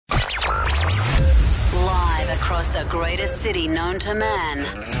across the greatest city known to man.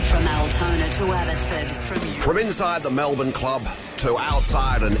 From Altona to Abbotsford. From inside the Melbourne club to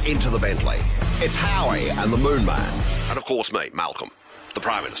outside and into the Bentley. It's Howie and the Moonman. And of course me, Malcolm, the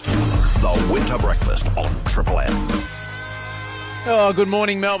Prime Minister. The Winter Breakfast on Triple M. Oh, good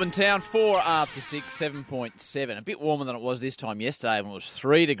morning, Melbourne town. 4 after 6, 7.7. A bit warmer than it was this time yesterday when it was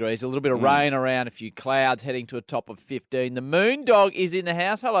 3 degrees. A little bit of rain around, a few clouds heading to a top of 15. The Moon Dog is in the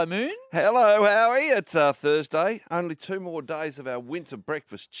house. Hello, Moon. Hello, Howie. It's Thursday. Only 2 more days of our winter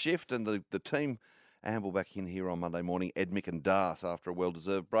breakfast shift, and the team amble back in here on Monday morning. Ed, Mick and Das after a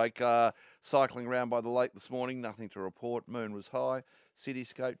well-deserved break. Cycling around by the lake this morning. Nothing to report. Moon was high.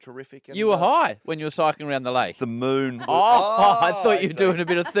 Cityscape terrific. And, You were high when you were cycling around the lake. The moon. I thought you were doing a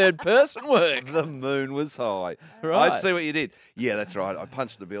bit of third-person work. The moon was high. Right. I see what you did. Yeah, that's right. I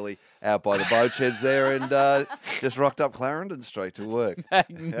punched the billy out by the boat sheds there and just rocked up Clarendon Street to work.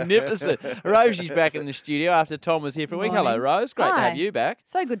 Magnificent. Rosie's back in the studio after Tom was here for a week. Hello, Rose. Great to Hi. have you back.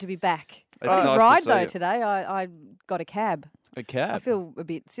 So good to be back. It'd be I didn't nice to ride see though you. today. I got a cab. Okay. I feel a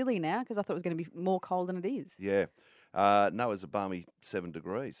bit silly now because I thought it was going to be more cold than it is. Yeah. No, it's a balmy 7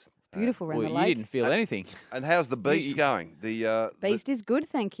 degrees. Beautiful around Well, the you lake. didn't feel anything. And how's the beast going? The Beast is good,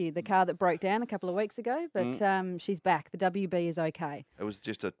 thank you. The car that broke down a couple of weeks ago, but she's back. The WB is okay. It was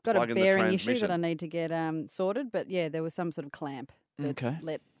just a Got plug a in the bearing transmission. issue that I need to get sorted, but yeah, there was some sort of clamp that Okay.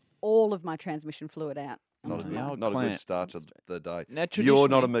 let all of my transmission fluid out. Not, onto a, mine. old not a good clamp. start to the day. Now, You're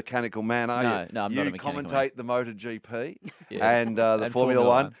not a traditionally- mechanical man, are No, you? no, I'm you not a mechanical commentate man. the MotoGP Yeah. and the And Formula Formula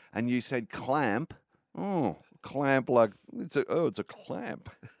One, One. and you said clamp. Oh, clamp like it's a clamp.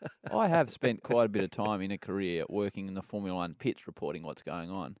 I have spent quite a bit of time in a career working in the Formula One pits reporting what's going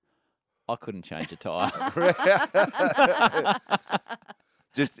on. I couldn't change a tyre.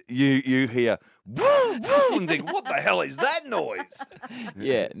 Just you hear woo, woo, and think, what the hell is that noise?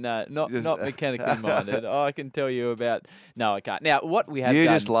 Yeah, no, not Just- mechanically minded. I can tell you about... No, I can't. Now, what we have You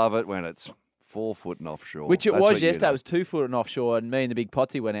done... just love it when it's 4 foot and offshore. Which it That's was what you yesterday. know. It was 2 foot and offshore, and me and the big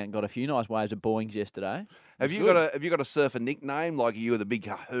Potsy went out and got a few nice waves of boings yesterday. Have you got a surfer nickname like you the big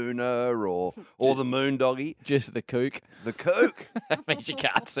kahuna or the moon doggy? Just the kook. The kook. That means you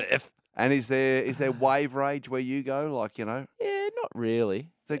can't surf. And is there wave rage where you go? Like, Yeah, not really.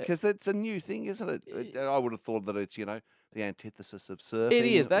 because that's a new thing, isn't it? I would have thought that it's, the antithesis of surfing. It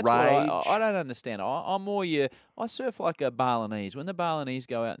is. That's rage. what I don't understand. I'm more I surf like a Balinese. When the Balinese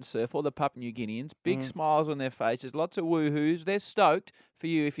go out and surf, or the Papua New Guineans, big smiles on their faces, lots of woohoos. They're stoked for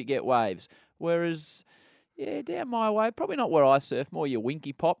you if you get waves. Whereas, yeah, down my way, probably not where I surf. More your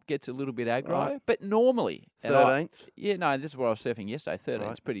winky pop gets a little bit aggro. Right. But normally, 13th? Yeah, no, this is where I was surfing yesterday. 13th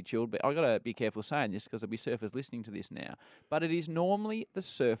Right. It's pretty chilled. But I got to be careful saying this because there'll be surfers listening to this now. But it is normally the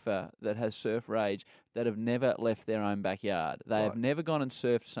surfer that has surf rage that have never left their own backyard. They have Right. never gone and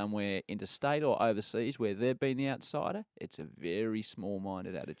surfed somewhere interstate or overseas where they've been the outsider. It's a very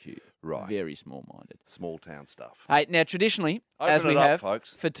small-minded attitude. Right. Very small-minded. Small town stuff. Hey, now traditionally, Open as we it up, have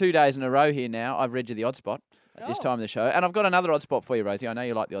folks. for 2 days in a row here now, I've read you the odd spot at this time of the show. And I've got another odd spot for you, Rosie. I know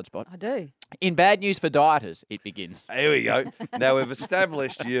you like the odd spot. I do. In bad news for dieters, it begins. Here we go. Now, we've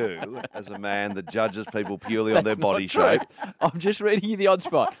established you as a man that judges people purely on their That's body not true. shape. I'm just reading you the odd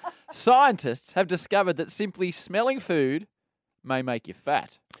spot. Scientists have discovered that simply smelling food may make you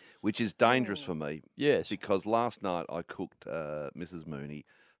fat. Which is dangerous for me Yes. because last night I cooked Mrs. Mooney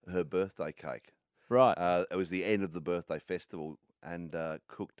her birthday cake. Right. It was the end of the birthday festival and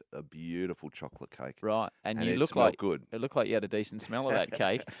cooked a beautiful chocolate cake. Right. And and you it look smelled like good. It looked like you had a decent smell of that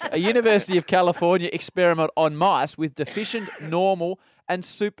cake. A University of California experiment on mice with deficient, normal, and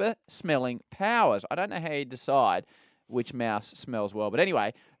super smelling powers. I don't know how you decide which mouse smells well. But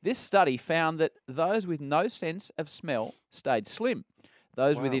anyway, this study found that those with no sense of smell stayed slim.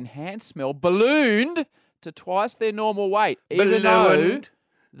 Those with Wow. enhanced smell ballooned to twice their normal weight, even though Ballooned?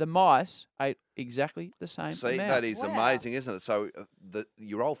 the mice ate exactly the same See, amount. that is Wow. amazing, isn't it? So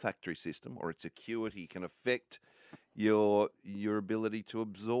your olfactory system or its acuity can affect your ability to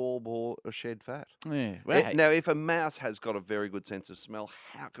absorb or shed fat. Yeah. Well, hey, Now, if a mouse has got a very good sense of smell,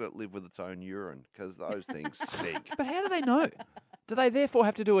 how can it live with its own urine? Because those things stink. but how do they know? Do they therefore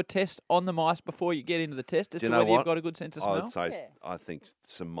have to do a test on the mice before you get into the test as Do to you know whether what? you've got a good sense of smell? I would say Yeah. I think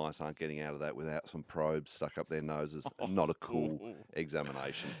some mice aren't getting out of that without some probes stuck up their noses. Not a cool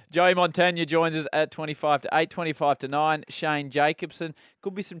examination. Joey Montagna joins us at 25 to 8, 25 to 9. Shane Jacobson.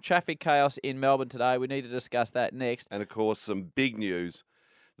 Could be some traffic chaos in Melbourne today. We need to discuss that next. And of course, some big news.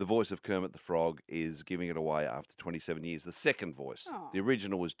 The voice of Kermit the Frog is giving it away after 27 years. The second voice. The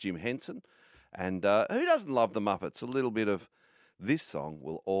original was Jim Henson. And who doesn't love the Muppets? A little bit of this song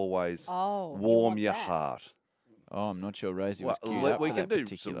will always Oh, you warm want your that. heart. Oh, I'm not sure Rosie was Well, queued up we for can that do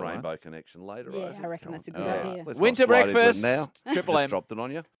particular some one. Rainbow Connection later. Yeah, Rosie. I reckon Come that's a on. good All idea. right. Let's not Winter slide into it breakfast, now. Triple Just M. dropped it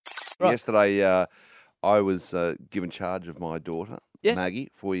on you. Right. Yesterday, I was given charge of my daughter, Yes. Maggie,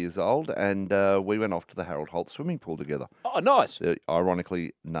 4 years old, and we went off to the Harold Holt swimming pool together. Oh, nice. They're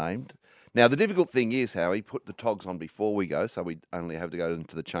ironically named. Now, the difficult thing is, Howie, put the togs on before we go, so we only have to go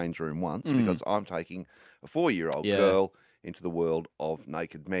into the change room once because I'm taking a 4-year-old Yeah. girl into the world of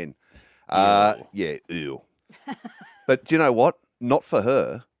naked men. Ew. Yeah, ew. But do you know what? Not for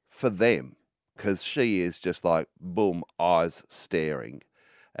her, for them, because she is just like, boom, eyes staring.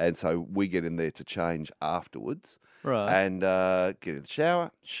 And so we get in there to change afterwards Right. and get in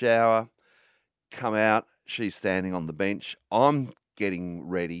the shower, come out. She's standing on the bench. I'm getting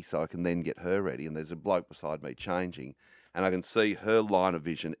ready so I can then get her ready. And there's a bloke beside me changing. And I can see her line of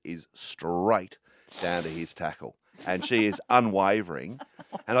vision is straight down to his tackle. And she is unwavering.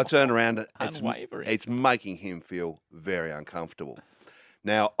 And I turn around and Unwavering. it's making him feel very uncomfortable.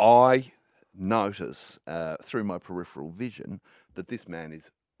 Now, I notice through my peripheral vision that this man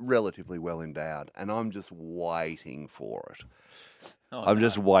is relatively well endowed, and I'm just waiting for it. Oh, I'm no.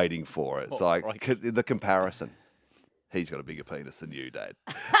 just waiting for it. It's Oh, like right. the comparison. He's got a bigger penis than you, Dad.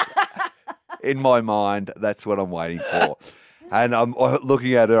 In my mind, that's what I'm waiting for. And I'm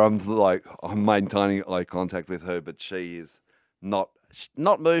looking at her. I'm like, I'm maintaining eye contact with her, but she is not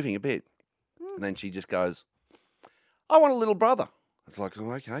moving a bit. And then she just goes, "I want a little brother." It's like,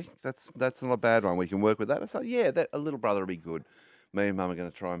 oh, okay, that's not a bad one. We can work with that. I said, yeah, a little brother would be good. Me and Mum are going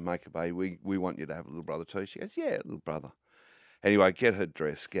to try and make a baby. We want you to have a little brother too. She goes, yeah, a little brother. Anyway, get her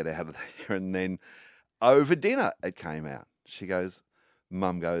dressed, get out of there, and then over dinner it came out. She goes,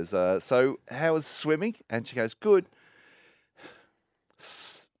 Mum goes, so how was swimming? And she goes, good.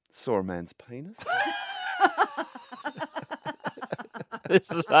 Saw a man's penis. This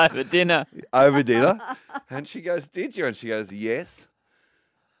is over dinner. Over dinner. And she goes, did you? And she goes, yes.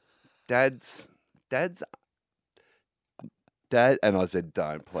 Dad. And I said,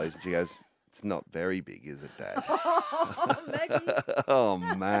 don't, please. And she goes, it's not very big, is it, Dad? Maggie. Oh,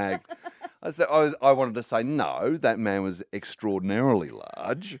 Mag. I wanted to say, no, that man was extraordinarily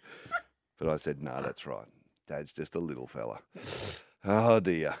large. But I said, no, that's right. Dad's just a little fella. Oh,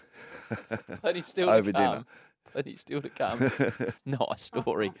 dear. Plenty still Over to come. dinner. Plenty still to come. Nice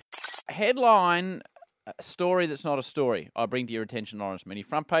story. Headline, story that's not a story. I bring to your attention, Lawrence Mooney.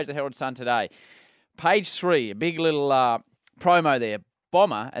 Front page of the Herald Sun today. Page 3, a big little promo there.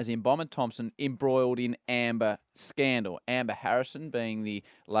 Bomber, as in Bomber Thompson, embroiled in Amber scandal. Amber Harrison being the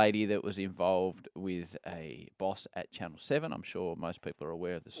lady that was involved with a boss at Channel 7. I'm sure most people are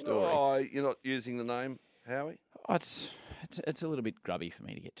aware of the story. Oh, you're not using the name, Howie? Oh, it's a little bit grubby for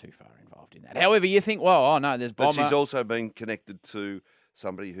me to get too far involved in that. However, you think, well, oh no, there's Bomber. But she's also been connected to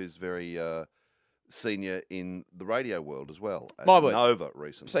somebody who's very senior in the radio world as well. At My word. Nova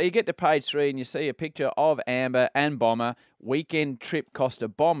recently. So you get to page 3 and you see a picture of Amber and Bomber. Weekend trip cost a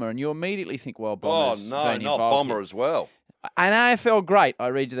Bomber, and you immediately think, well, Bomber's no, been not involved Bomber here. as well. An AFL great, I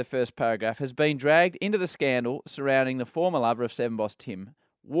read you the first paragraph, has been dragged into the scandal surrounding the former lover of Seven boss Tim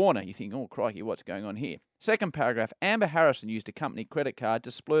Warner. You think, oh, crikey, what's going on here? Second paragraph, Amber Harrison used a company credit card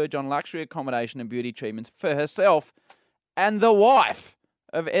to splurge on luxury accommodation and beauty treatments for herself and the wife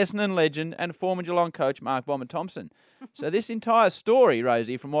of Essendon legend and former Geelong coach Mark Bomber Thompson. So this entire story,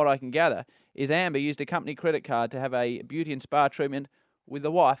 Rosie, from what I can gather, is Amber used a company credit card to have a beauty and spa treatment with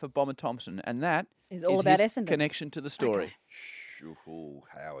the wife of Bomber Thompson, and that Is all about his Essendon. connection to the story. Okay. Shoo,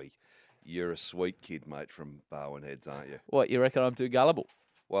 Howie, you're a sweet kid, mate, from Barwon Heads, aren't you? What, you reckon I'm too gullible?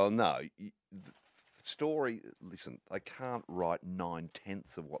 Well, no. The story, listen, they can't write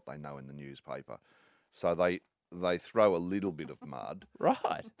 9/10 of what they know in the newspaper. So they throw a little bit of mud.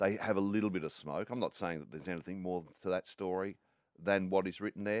 Right. They have a little bit of smoke. I'm not saying that there's anything more to that story than what is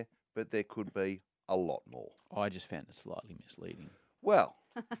written there, but there could be a lot more. I just found it slightly misleading. Well,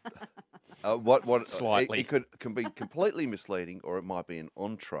 what Slightly. it can be completely misleading, or it might be an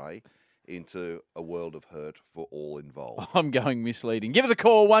entree into a world of hurt for all involved. I'm going misleading. Give us a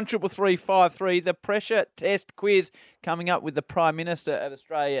call, 133353. The pressure test quiz coming up with the Prime Minister of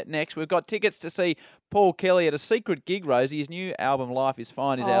Australia next. We've got tickets to see Paul Kelly at a secret gig, Rosie. His new album, Life is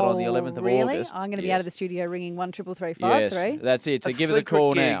Fine, is out on the 11th of really? August. I'm going to be Yes. out of the studio ringing 133353. Yes, that's it. So give us a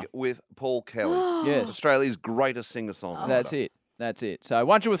call now. Gig with Paul Kelly. Yes. Australia's greatest singer-songwriter. That's it. That's it. So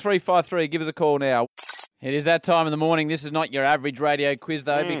 1333, give us a call now. It is that time of the morning. This is not your average radio quiz,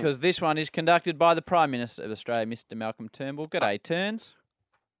 though, because this one is conducted by the Prime Minister of Australia, Mr. Malcolm Turnbull. G'day, Turns.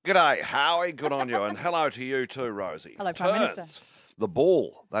 G'day, Howie. Good on you. And hello to you too, Rosie. Hello, Prime Turns. Minister. The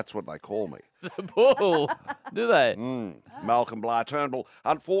Bull. That's what they call me. The Bull. Do they? Malcolm Bligh Turnbull.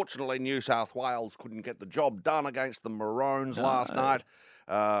 Unfortunately, New South Wales couldn't get the job done against the Maroons last night.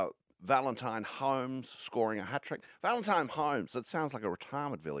 Valentine Holmes scoring a hat-trick. Valentine Holmes, that sounds like a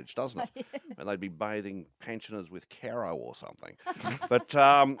retirement village, doesn't it? Where they'd be bathing pensioners with Caro or something. But,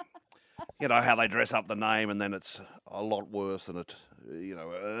 you know, how they dress up the name and then it's a lot worse than it,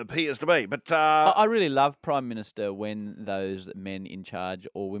 appears to be. But I really love Prime Minister when those men in charge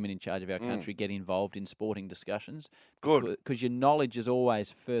or women in charge of our country get involved in sporting discussions. Good. Because your knowledge is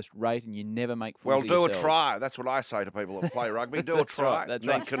always first rate and you never make fools Well, of do yourselves. a try. That's what I say to people that play rugby. Do a try. That's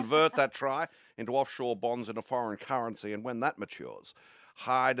then right. convert that try into offshore bonds in a foreign currency. And when that matures,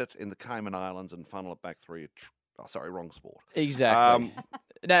 hide it in the Cayman Islands and funnel it back through your... wrong sport. Exactly.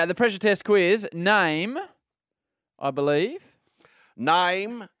 Now, the pressure test quiz. Name, I believe...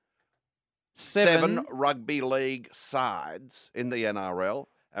 Name Seven rugby league sides in the NRL,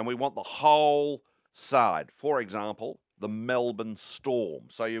 and we want the whole side. For example, the Melbourne Storm.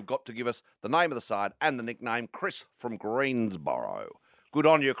 So you've got to give us the name of the side and the nickname. Chris from Greensboro. Good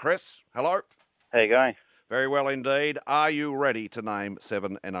on you, Chris. Hello. How you going? Very well indeed. Are you ready to name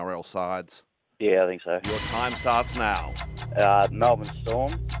 7 NRL sides? Yeah, I think so. Your time starts now. Melbourne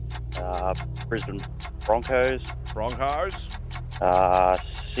Storm, Brisbane Broncos,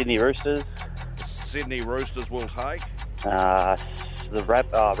 Sydney Roosters, Sydney Roosters will take. the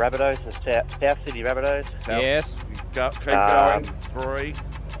Rabbitohs, the South Sydney Rabbitohs. Yes. Keep going. 3,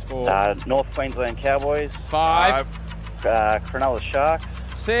 4, North Queensland Cowboys, 5, Cronulla Sharks,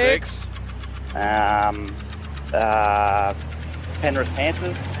 6. Penrith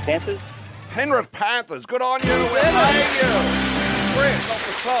Panthers. Penrith Panthers, good on you. We're paying you. Chris, off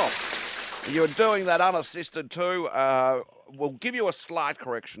the top. You're doing that unassisted too. We'll give you a slight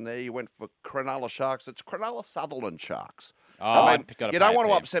correction there. You went for Cronulla Sharks. It's Cronulla Sutherland Sharks. Oh, you don't want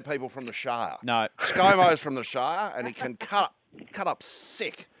to upset people from the Shire. No. ScoMo's from the Shire, and he can cut up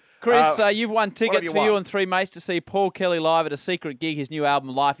sick. Chris, you've won tickets you for you won? and 3 mates to see Paul Kelly live at a secret gig. His new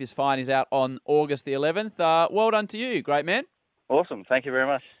album, Life is Fine, is out on August the 11th. Well done to you, great man. Awesome, thank you very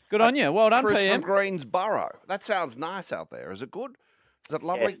much. Good on you. Well done, Chris PM. from Greensboro. That sounds nice out there. Is it good? Is it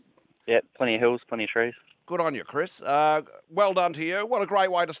lovely? Yeah, plenty of hills, plenty of trees. Good on you, Chris. Well done to you. What a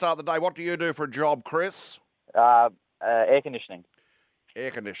great way to start the day. What do you do for a job, Chris? Air conditioning.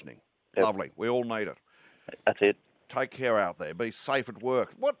 Air conditioning. Yep. Lovely. We all need it. That's it. Take care out there. Be safe at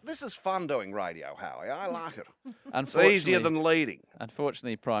work. This is fun doing radio, Howie. I like it. It's Unfortunately, easier than leading.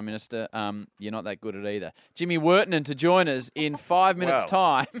 Unfortunately, Prime Minister, you're not that good at either. Jimmy Wertinen to join us in 5 minutes'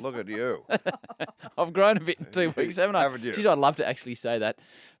 Well, time. Look at you. I've grown a bit in 2 weeks, haven't I? Haven't you? Geez, I'd love to actually say that.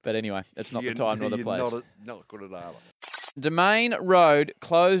 But anyway, it's not the time nor the You're place. not good at either. Domain Road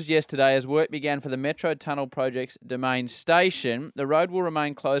closed yesterday as work began for the Metro Tunnel Project's Domain Station. The road will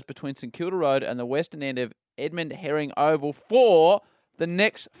remain closed between St Kilda Road and the western end of Edmund Herring Oval for the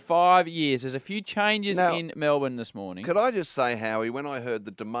next 5 years. There's a few changes Now, in Melbourne this morning. Could I just say, Howie, when I heard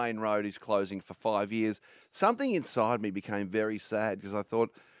the Domain Road is closing for 5 years, something inside me became very sad because I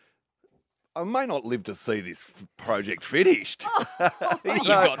thought, I may not live to see this project finished. You've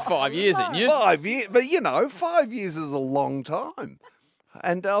got 5 years in you. 5 years, but 5 years is a long time.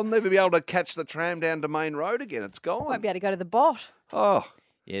 And I'll never be able to catch the tram down Domain Road again. It's gone. Won't be able to go to the bot. Oh,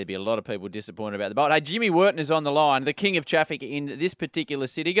 Yeah, there'd be a lot of people disappointed about the boat. Hey, Jimmy Werton is on the line, the king of traffic in this particular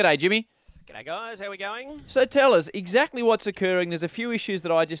city. G'day, Jimmy. G'day guys, how we going? So tell us exactly what's occurring. There's a few issues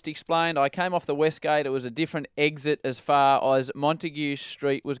that I just explained. I came off the West Gate. It was a different exit as far as Montague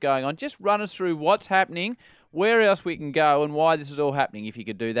Street was going on. Just run us through what's happening, where else we can go, and why this is all happening. If you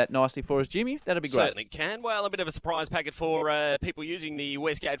could do that nicely for us, Jimmy, that'd be great. Certainly can. Well, a bit of a surprise packet for people using the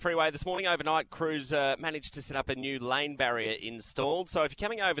Westgate Freeway this morning. Overnight, crews managed to set up a new lane barrier installed. So if you're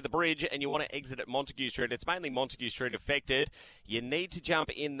coming over the bridge and you want to exit at Montague Street, it's mainly Montague Street affected. You need to jump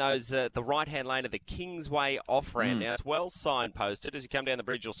in those the right-hand lane of the Kingsway off-ramp. Now, it's well signposted. As you come down the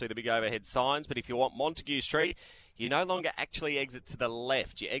bridge, you'll see the big overhead signs. But if you want Montague Street, you no longer actually exit to the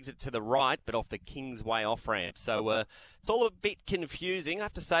left. You exit to the right, but off the Kingsway off-ramp. So it's all a bit confusing. I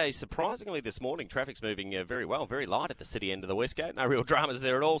have to say, surprisingly this morning, traffic's moving very well, very light at the city end of the Westgate. No real dramas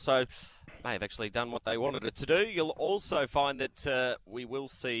there at all, so may have actually done what they wanted it to do. You'll also find that we will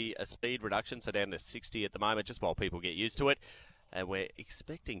see a speed reduction, so down to 60 at the moment, just while people get used to it. And we're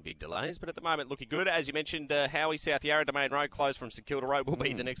expecting big delays, but at the moment looking good. As you mentioned, Howie, South Yarra Domain Road closed from St Kilda Road will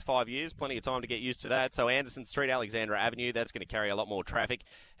be the next 5 years. Plenty of time to get used to that. So Anderson Street, Alexandra Avenue, that's going to carry a lot more traffic.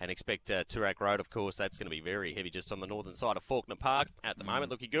 And expect Toorak Road, of course, that's going to be very heavy just on the northern side of Faulkner Park. At the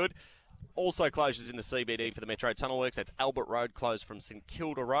moment looking good. Also closures in the CBD for the Metro Tunnel Works. That's Albert Road closed from St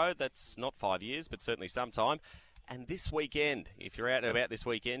Kilda Road. That's not 5 years, but certainly some time. And this weekend, if you're out and about this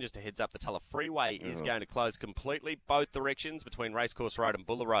weekend, just a heads up, the Tulla Freeway is going to close completely, both directions between Racecourse Road and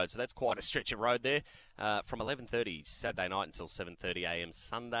Buller Road. So that's quite a stretch of road there from 11:30 Saturday night until 7:30 a.m.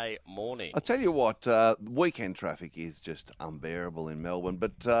 Sunday morning. I'll tell you what, weekend traffic is just unbearable in Melbourne.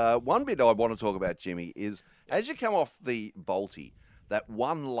 But one bit I want to talk about, Jimmy, is as you come off the Balti, that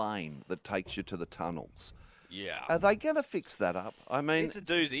one lane that takes you to the tunnels. Yeah. Are they going to fix that up? I mean, It's a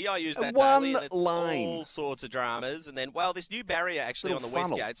doozy. I use that one daily, and it's lane. all sorts of dramas. And then, well, this new barrier actually on Little the West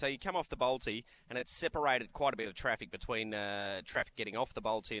funnel. Gate. So you come off the Balti, and it's separated quite a bit of traffic between traffic getting off the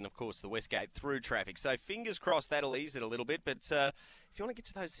Balti and, of course, the West Gate through traffic. So fingers crossed that'll ease it a little bit. But if you want to get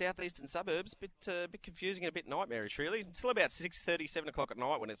to those southeastern suburbs, bit confusing and a bit nightmarish, really. Until about 6:30, 7 o'clock at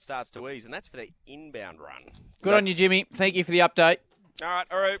night when it starts to ease, and that's for the inbound run. Good on you, Jimmy. Thank you for the update. All right,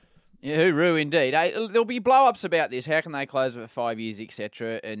 all right. Yeah, hooroo indeed. Hey, there'll be blow-ups about this. How can they close it for 5 years,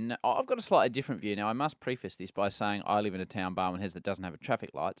 etc.? And I've got a slightly different view. Now, I must preface this by saying I live in a town, Barwon Heads, that doesn't have a traffic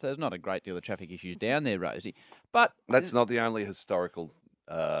light, so there's not a great deal of traffic issues down there, Rosie. But that's not the only historical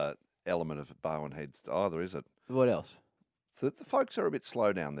element of Barwon Heads either, is it? What else? The folks are a bit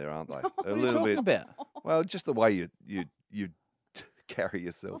slow down there, aren't they? What are you talking about? Well, just the way you carry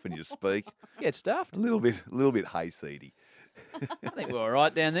yourself and you speak. Get stuffed. A little bit hayseedy. I think we're all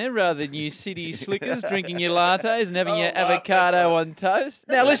right down there, rather than you city slickers drinking your lattes and having your avocado on toast.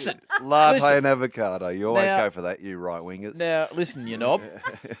 Now, listen. Latte and avocado. You always Now- go for that, you right-wingers. Now, listen, you knob.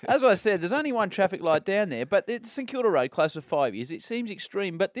 As I said, there's only one traffic light down there, but it's St Kilda Road, close to 5 years. It seems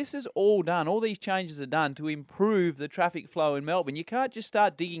extreme, but this is all done. All these changes are done to improve the traffic flow in Melbourne. You can't just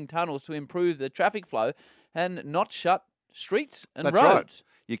start digging tunnels to improve the traffic flow and not shut streets and That's roads. right.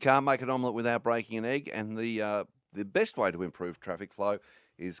 You can't make an omelette without breaking an egg, and the best way to improve traffic flow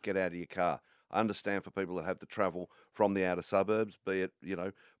is get out of your car. I understand for people that have to travel from the outer suburbs, be it,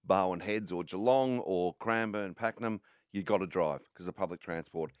 Barwon Heads or Geelong or Cranbourne, Pakenham, you've got to drive because the public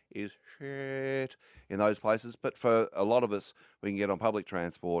transport is shit in those places. But for a lot of us, we can get on public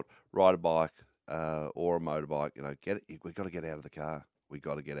transport, ride a bike or a motorbike. We've got to get out of the car. We've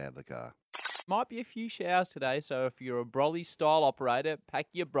got to get out of the car. Might be a few showers today, so if you're a brolly style operator, pack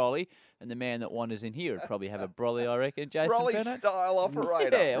your brolly. And the man that wanders in here would probably have a brolly, I reckon, Jason. Brolly Bennett? style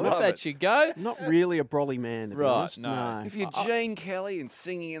operator. Yeah, well, if Love that it. should go. Not really a brolly man, to be Right, honest. no. If you're Gene Kelly and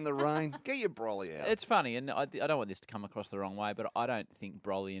singing in the rain, get your brolly out. It's funny, and I don't want this to come across the wrong way, but I don't think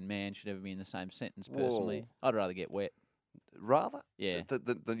brolly and man should ever be in the same sentence, personally. Whoa. I'd rather get wet. Rather? Yeah.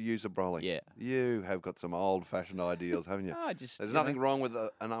 Than use a brolly. Yeah. You have got some old-fashioned ideals, haven't you? There's you nothing know. wrong with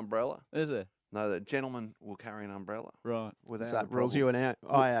an umbrella. Is there? No, the gentleman will carry an umbrella. Right. Without So that a rules problem. you and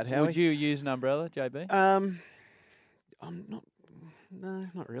I out, Howie. Would you use an umbrella, JB? I'm not. No,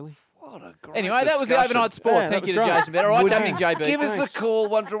 not really. What a great Anyway, that was the discussion. overnight sport. Yeah, that Thank was you to great. Jason Bennett. All right, what's Would happening, you JB? Give us Thanks. a call,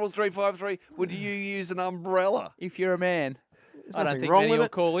 13353. Would you use an umbrella? If you're a man. There's I don't nothing think wrong many with will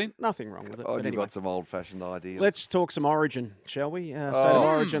it. call in. Nothing wrong with it. Oh, but you've anyway. got some old-fashioned ideas. Let's talk some Origin, shall we? State of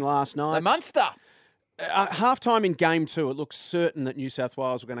Origin last night. The Munster. Half-time in Game 2, it looked certain that New South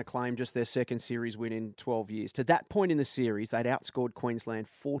Wales were going to claim just their second series win in 12 years. To that point in the series, they'd outscored Queensland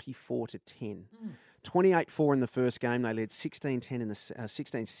 44-10. 28-4 in the first game. They led 16-10 in the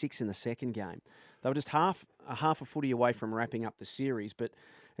 16-6 in the second game. They were just half a footy away from wrapping up the series, but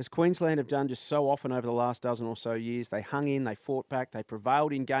as Queensland have done just so often over the last dozen or so years, they hung in, they fought back, they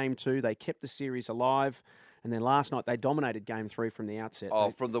prevailed in Game 2, they kept the series alive. And then last night, they dominated Game 3 from the outset.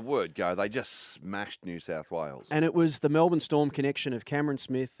 From the word go, they just smashed New South Wales. And it was the Melbourne Storm connection of Cameron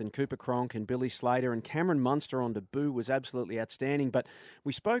Smith and Cooper Cronk and Billy Slater, and Cameron Munster on debut was absolutely outstanding. But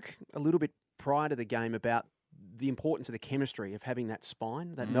we spoke a little bit prior to the game about the importance of the chemistry of having that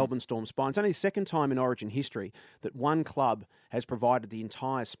spine, that Melbourne Storm spine. It's only the second time in Origin history that one club has provided the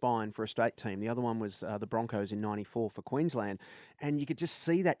entire spine for a state team. The other one was the Broncos in '94 for Queensland. And you could just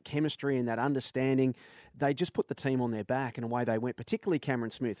see that chemistry and that understanding. They just put the team on their back and away they went, particularly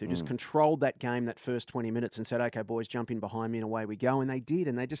Cameron Smith, who just controlled that game that first 20 minutes and said, okay, boys, jump in behind me and away we go. And they did.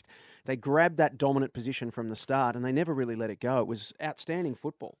 And they grabbed that dominant position from the start and they never really let it go. It was outstanding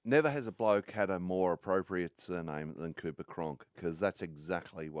football. Never has a bloke had a more appropriate surname than Cooper Cronk, because that's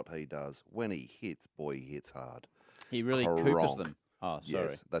exactly what he does. When he hits, boy, he hits hard. He really coopers Cronk. them. Oh, sorry.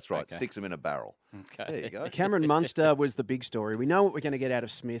 Yes, that's right. Okay. Sticks them in a barrel. Okay. There you go. Cameron Munster was the big story. We know what we're going to get out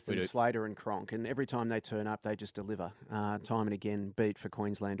of Smith We and do. Slater and Cronk, and every time they turn up, they just deliver. Time and again, beat for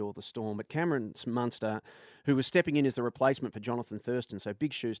Queensland or the Storm. But Cameron Munster who was stepping in as the replacement for Jonathan Thurston. So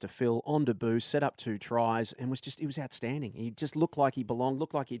big shoes to fill on debut, set up 2 tries, and he was outstanding. He just looked like he belonged,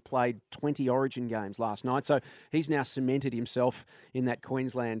 looked like he'd played 20 Origin games last night. So he's now cemented himself in that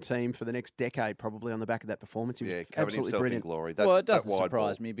Queensland team for the next decade, probably on the back of that performance. He was absolutely brilliant. In glory. Well, it doesn't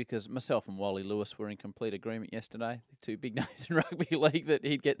surprise me because myself and Wally Lewis were in complete agreement yesterday, the 2 big names in rugby league, that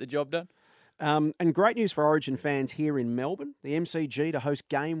he'd get the job done. And great news for Origin fans here in Melbourne. The MCG to host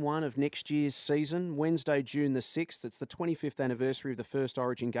Game 1 of next year's season, Wednesday, June the 6th. It's the 25th anniversary of the first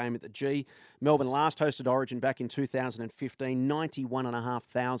Origin game at the G. Melbourne last hosted Origin back in 2015.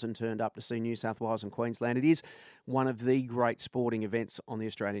 91,500 turned up to see New South Wales and Queensland. It is one of the great sporting events on the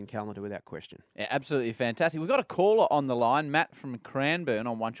Australian calendar, without question. Yeah, absolutely fantastic. We've got a caller on the line, Matt from Cranbourne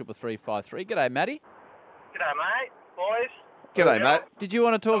on 13353. G'day, Matty. G'day, mate. Boys. G'day, mate. Did you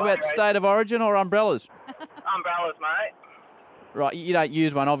want to talk about State of Origin or umbrellas? Umbrellas, mate. Right, you don't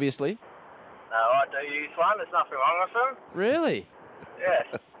use one, obviously. No, I do use one. There's nothing wrong with them. Really? Yes.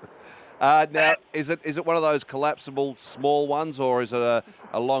 Now, is it one of those collapsible small ones, or is it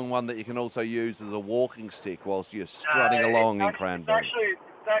a long one that you can also use as a walking stick whilst you're strutting along in Cranbourne?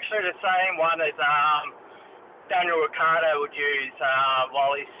 It's actually the same one as Daniel Ricciardo would use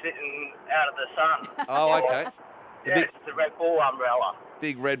while he's sitting out of the sun. Oh, okay. Yes, it's a Red Bull umbrella.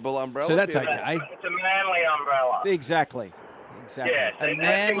 Big Red Bull umbrella. So that's yeah. okay. It's a manly umbrella. Exactly. Yes, A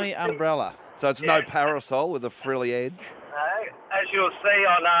manly umbrella. So it's no parasol with a frilly edge? As you'll see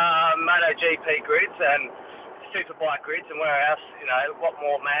on MotoGP grids and Superbike grids and where else, what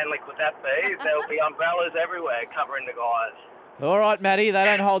more manly could that be? There'll be umbrellas everywhere covering the guys. All right, Matty, they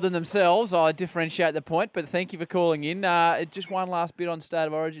don't hold them themselves. I differentiate the point, but thank you for calling in. Just one last bit on State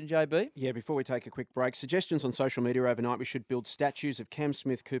of Origin, JB. Yeah, before we take a quick break, suggestions on social media overnight. We should build statues of Cam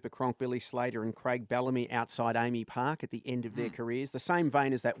Smith, Cooper Cronk, Billy Slater and Craig Bellamy outside Amy Park at the end of their careers. The same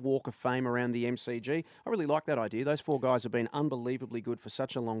vein as that Walk of Fame around the MCG. I really like that idea. Those 4 guys have been unbelievably good for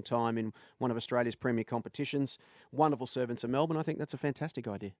such a long time in one of Australia's premier competitions. Wonderful servants of Melbourne. I think that's a fantastic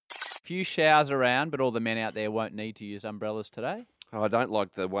idea. Few showers around, but all the men out there won't need to use umbrellas today. Oh, I don't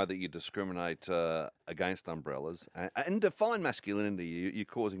like the way that you discriminate against umbrellas and define masculinity. You're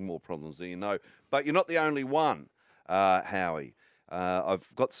causing more problems than you know. But you're not the only one, Howie. I've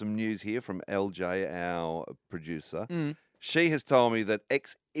got some news here from LJ, our producer. She has told me that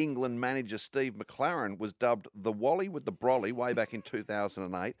ex-England manager Steve McLaren was dubbed the Wally with the Brolly way back in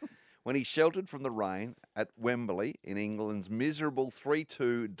 2008 when he sheltered from the rain at Wembley in England's miserable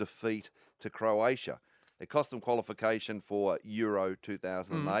 3-2 defeat to Croatia. It cost them qualification for Euro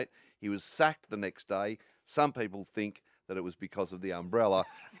 2008. He was sacked the next day. Some people think that it was because of the umbrella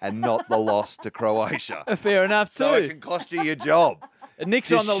and not the loss to Croatia. Fair enough, too. So it can cost you your job. Nick's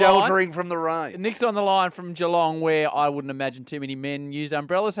Just on the sheltering line. from the rain. Nick's on the line from Geelong, where I wouldn't imagine too many men use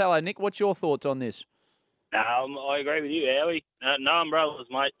umbrellas. Hello, Nick. What's your thoughts on this? I agree with you, Howie. No umbrellas,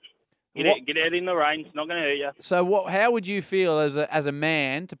 mate. Get out in the rain. It's not going to hurt you. So how would you feel as a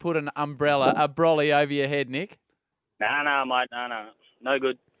man to put an umbrella, a brolly over your head, Nick? No, mate. No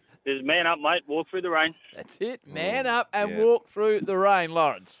good. Just man up, mate. Walk through the rain. That's it. Man up and walk through the rain,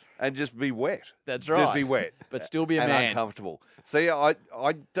 Lawrence. And just be wet. That's right. Just be wet. But still be a and man. uncomfortable. See, I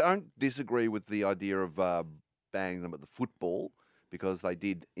don't disagree with the idea of banning them at the football because they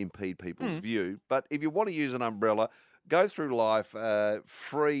did impede people's view. But if you want to use an umbrella, go through life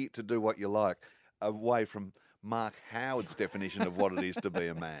free to do what you like, away from Mark Howard's definition of what it is to be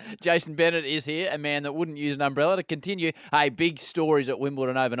a man. Jason Bennett is here, a man that wouldn't use an umbrella. To continue, hey, big stories at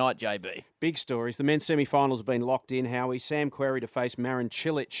Wimbledon overnight, JB. Big stories. The men's semi-finals have been locked in, Howie. Sam Querrey to face Marin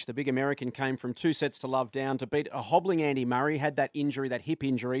Cilic. The big American came from 2 sets to love down to beat a hobbling Andy Murray, had that injury, that hip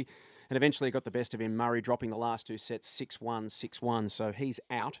injury, and eventually got the best of him. Murray dropping the last 2 sets 6-1, 6-1, so he's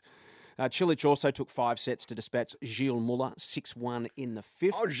out. Cilic also took 5 sets to dispatch Gilles Muller, 6-1 in the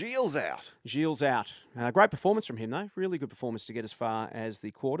 5th. Oh, Gilles out. Gilles out. Great performance from him, though. Really good performance to get as far as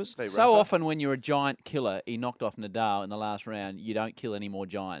the quarters. So often when you're a giant killer, he knocked off Nadal in the last round, you don't kill any more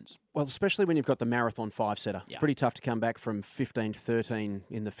giants. Well, especially when you've got the marathon 5-setter. It's pretty tough to come back from 15-13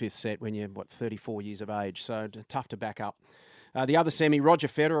 in the 5th set when you're, 34 years of age. So tough to back up. The other semi, Roger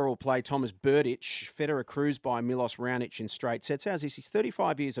Federer will play Thomas Berdych. Federer cruised by Milos Raonic in straight sets. How's this? He's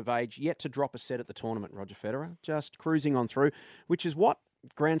 35 years of age, yet to drop a set at the tournament, Roger Federer. Just cruising on through, which is what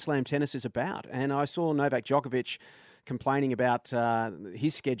Grand Slam tennis is about. And I saw Novak Djokovic complaining about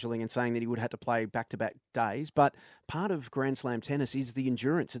his scheduling and saying that he would have to play back-to-back days. But part of Grand Slam tennis is the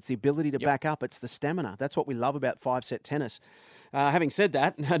endurance. It's the ability to back up. It's the stamina. That's what we love about 5-set tennis. Having said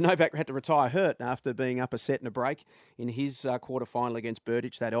that, Novak had to retire hurt after being up a set and a break in his quarter-final against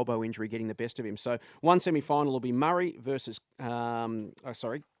Berdych, that elbow injury getting the best of him. So one semi-final will be Murray versus,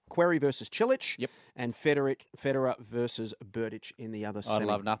 Querrey versus Cilic. Yep. And Federer versus Berdych in the other I'd semi.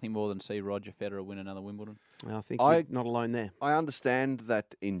 love nothing more than see Roger Federer win another Wimbledon. I think you're not alone there. I understand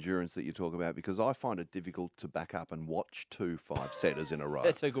that endurance that you talk about because I find it difficult to back up and watch 2 5-setters in a row.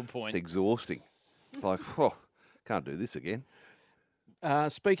 That's a good point. It's exhausting. It's like, oh, can't do this again.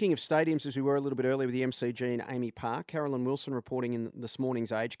 Speaking of stadiums, as we were a little bit earlier with the MCG in Amy Park, Carolyn Wilson reporting in this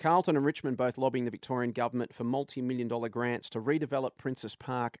morning's Age, Carlton and Richmond both lobbying the Victorian government for multi-million-dollar grants to redevelop Princess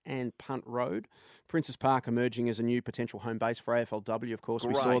Park and Punt Road. Princess Park emerging as a new potential home base for AFLW, of course.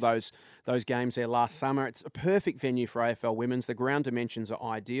 Great. We saw those games there last summer. It's a perfect venue for AFL Women's. The ground dimensions are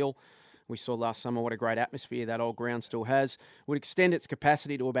ideal. We saw last summer what a great atmosphere that old ground still has. Would extend its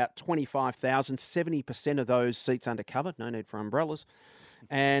capacity to about 25,000, 70% of those seats undercovered, no need for umbrellas.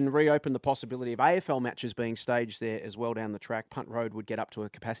 And reopen the possibility of AFL matches being staged there as well down the track. Punt Road would get up to a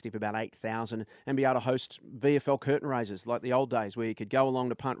capacity of about 8,000 and be able to host VFL curtain raisers like the old days where you could go along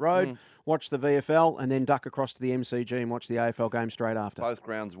to Punt Road, watch the VFL and then duck across to the MCG and watch the AFL game straight after. Both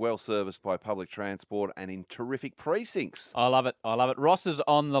grounds well serviced by public transport and in terrific precincts. I love it. I love it. Ross is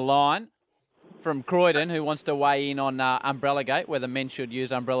on the line from Croydon who wants to weigh in on Umbrella Gate, whether men should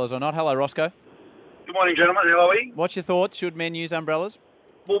use umbrellas or not. Hello, Roscoe. Good morning, gentlemen. How are we? What's your thoughts? Should men use umbrellas?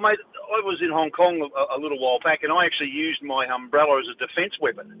 Well, mate, I was in Hong Kong a little while back, and I actually used my umbrella as a defence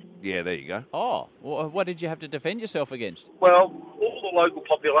weapon. Yeah, there you go. Oh, well, what did you have to defend yourself against? Well,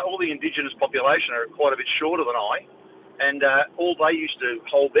 all the indigenous population are quite a bit shorter than I, and all they used to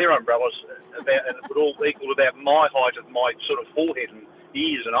hold their umbrellas about, and it would all equal about my height of my sort of forehead and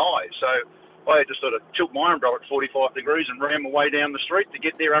ears and eyes. So I had to sort of tilt my umbrella at 45 degrees and ram my way down the street to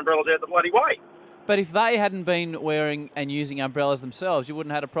get their umbrellas out the bloody way. But if they hadn't been wearing and using umbrellas themselves, you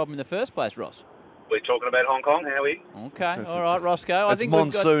wouldn't have had a problem in the first place, Ross. We're talking about Hong Kong, Howie. Okay, all right, Roscoe. I It's think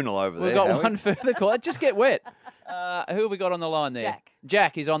monsoonal over there, We've got Howie. one further call. Just get wet. Who have we got on the line there? Jack.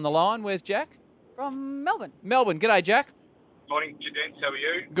 Jack is on the line. Where's Jack? From Melbourne. Melbourne. G'day, Jack. Morning, gents. How are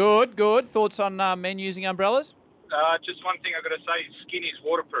you? Good, good. Thoughts on men using umbrellas? Just one thing I've got to say, skin is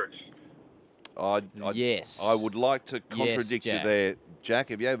waterproof. Yes. I would like to contradict you Jack. there, Jack.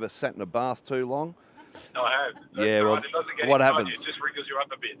 Have you ever sat in a bath too long? No, I have. That's Yeah, right. well, It doesn't get what inside happens? You, it just wriggles you up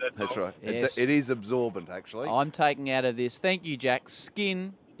a bit. That's all. right. Yes. It is absorbent, actually. I'm taking out of this. Thank you, Jack.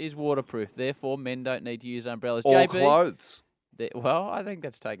 Skin is waterproof. Therefore, men don't need to use umbrellas. Or JB? clothes. Well, I think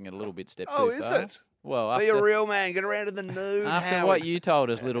that's taking it a little bit step Oh, too is far. it? Well, Be a real man. Get around in the nude. after Howard. what you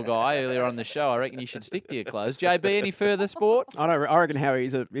told us, little guy, earlier on the show, I reckon you should stick to your clothes. JB, any further sport? I reckon Howie,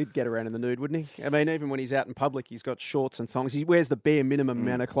 he'd get around in the nude, wouldn't he? I mean, even when he's out in public, he's got shorts and thongs. He wears the bare minimum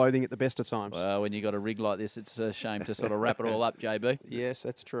amount of clothing at the best of times. Well, when you got a rig like this, it's a shame to sort of wrap it all up, JB. Yes,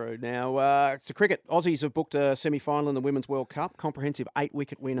 that's true. Now, to cricket, Aussies have booked a semi-final in the Women's World Cup. Comprehensive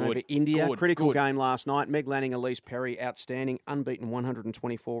 8-wicket win over India. Good, Critical good. game last night. Meg Lanning, Elise Perry, outstanding. Unbeaten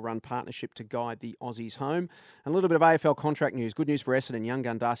 124-run partnership to guide the Aussies home. And a little bit of AFL contract news. Good news for Essendon. Young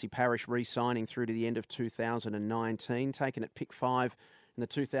gun Darcy Parish re-signing through to the end of 2019. Taken at pick 5 in the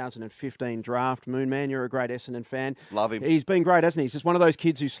 2015 draft. Moonman, you're a great Essendon fan. Love him. He's been great, hasn't he? He's just one of those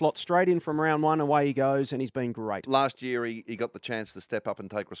kids who slots straight in from round one, away he goes, and he's been great. Last year, he got the chance to step up and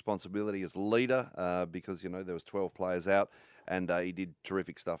take responsibility as leader because, there was 12 players out. And he did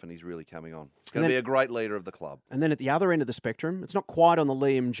terrific stuff, and he's really coming on. He's going to be a great leader of the club. And then at the other end of the spectrum, it's not quite on the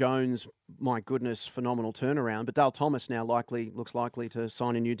Liam Jones, my goodness, phenomenal turnaround, but Dale Thomas now looks likely to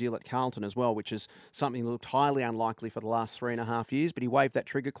sign a new deal at Carlton as well, which is something that looked highly unlikely for the last 3.5 years, but he waived that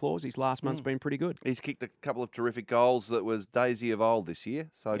trigger clause. His last month's been pretty good. He's kicked a couple of terrific goals that was Daisy of old this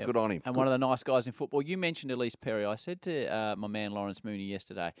year, so Yep. good on him. And one of the nice guys in football. You mentioned Elise Perry. I said to my man Lawrence Mooney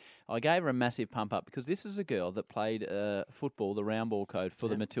yesterday, I gave her a massive pump up because this is a girl that played football, the round ball code for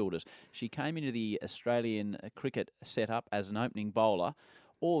the Matildas. She came into the Australian cricket setup as an opening bowler.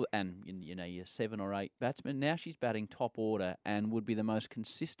 You're 7 or 8 batsmen. Now she's batting top order and would be the most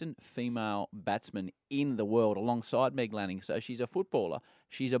consistent female batsman in the world alongside Meg Lanning. So she's a footballer,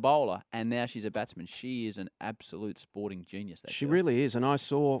 she's a bowler, and now she's a batsman. She is an absolute sporting genius. She really is. And I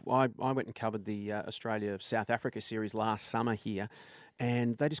went and covered the Australia-South Africa series last summer here,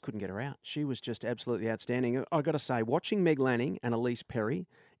 and they just couldn't get her out. She was just absolutely outstanding. I've got to say, watching Meg Lanning and Elise Perry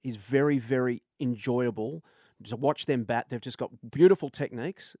is very, very enjoyable. To watch them bat, they've just got beautiful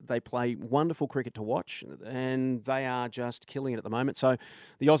techniques. They play wonderful cricket to watch, and they are just killing it at the moment. So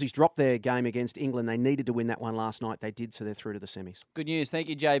the Aussies dropped their game against England. They needed to win that one last night. They did, so they're through to the semis. Good news. Thank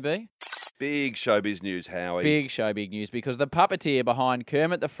you, JB. Big showbiz news, Howie. Big show, big news, because the puppeteer behind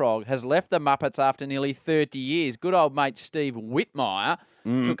Kermit the Frog has left the Muppets after nearly 30 years. Good old mate Steve Whitmire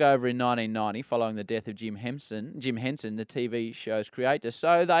took over in 1990 following the death of Jim Henson, the TV show's creator.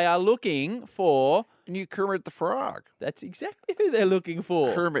 So they are looking for... New Kermit the Frog. That's exactly who they're looking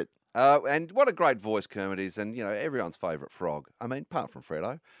for. Kermit. And what a great voice Kermit is, and, you know, everyone's favourite frog. I mean, apart from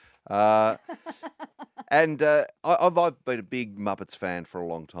Fredo. And I've been a big Muppets fan for a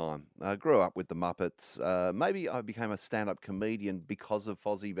long time. I grew up with the Muppets. Maybe I became a stand-up comedian because of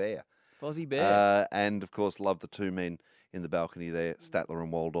Fozzie Bear. Fozzie Bear. And, of course, love the two men in the balcony there, Statler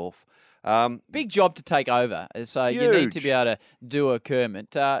and Waldorf. Big job to take over. So you need to be able to do a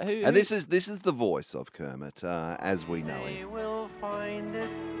Kermit. And this is the voice of Kermit as we know him. We will find it,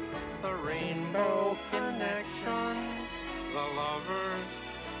 the rainbow connection, the lovers,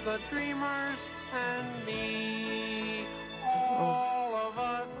 the dreamers, and me. All of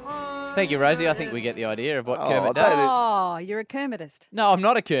us. Thank you, Rosie. I think we get the idea of what Kermit does. Oh, you're a Kermitist. No, I'm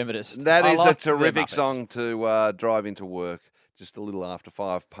not a Kermitist. That I is like a terrific the Muppets. song to drive into work just a little after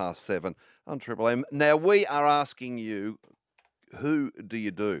 7:05 on Triple M. Now, we are asking you, who do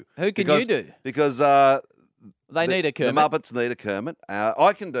you do? Who can you do? Because they need a Kermit. The Muppets need a Kermit.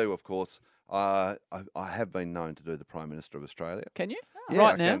 I can do, of course. I have been known to do the Prime Minister of Australia. Can you? Yeah,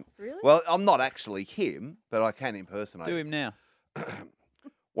 Right I now? can. Really? Well, I'm not actually him, but I can impersonate Do him now.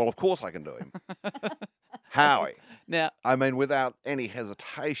 Well, of course I can do him. Howie. Now, I mean, without any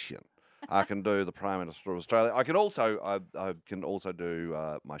hesitation, I can do the Prime Minister of Australia. I can also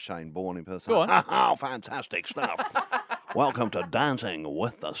do my Shane Bourne impersonation. Go on. Oh, fantastic stuff. Welcome to Dancing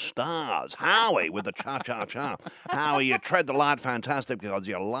with the Stars. Howie with the cha-cha-cha. Howie, you tread the light fantastic because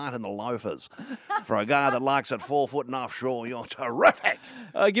you're light in the loafers. For a guy that likes it 4 foot and offshore, you're terrific.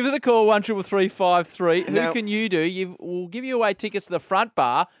 give us a call, 133353. Who Now- can you do? We'll give you away tickets to the Front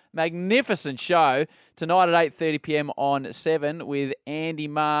Bar. Magnificent show tonight at 8:30pm on 7 with Andy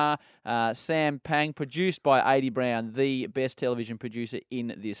Marr, Sam Pang, produced by Adi Brown, the best television producer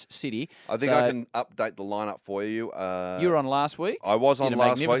in this city. I think I can update the lineup for you. You were on last week. I was Did on a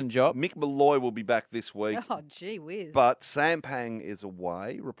last week. magnificent job. Mick Malloy will be back this week. Oh, gee whiz. But Sam Pang is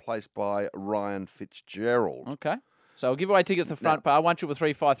away, replaced by Ryan Fitzgerald. Okay. So I'll give away tickets to the Front Bar,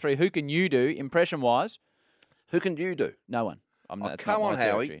 133353. Who can you do, impression-wise? Who can you do? No one. That's come not on, my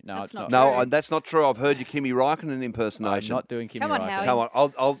Howie. territory. No, That's it's not. No, that's not true. I've heard your Kimi Räikkönen impersonation. I'm not doing Kimi Come on, Räikkönen. Howie. Come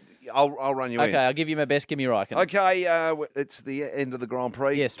on, I'll run you in. Okay, I'll give you my best Kimi Räikkönen. Okay, it's the end of the Grand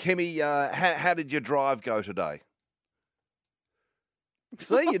Prix. Yes. Kimi, how did your drive go today?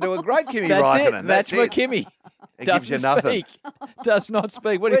 See, you do a great Kimi That's Räikkönen. it. That's my it. Kimi. It gives you nothing. Speak. Does not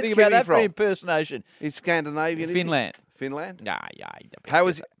speak. What do you Where's think about Kimi that for from? impersonation? It's Scandinavian, isn't it? Finland. Finland? Yeah. How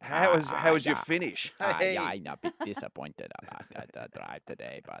was your finish? Hey. I'm a bit disappointed about the drive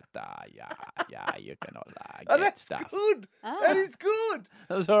today, but you cannot Oh, get that's stuff. good. That is good.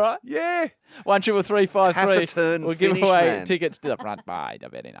 That was all right. Yeah. 133353. Taciturn We'll give finish, away man. tickets to the Front Bar, the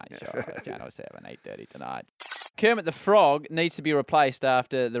very nice show, Channel 7, 8:30 tonight. Kermit the Frog needs to be replaced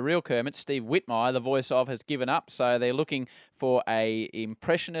after the real Kermit, Steve Whitmire, the voice of, has given up. So they're looking for a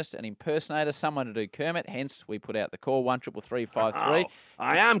impressionist, an impersonator, someone to do Kermit. Hence, we put out the call, 133353.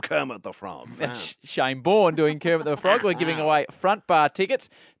 I am Kermit the Frog. That's Shane Bourne doing Kermit the Frog. We're giving away Front Bar tickets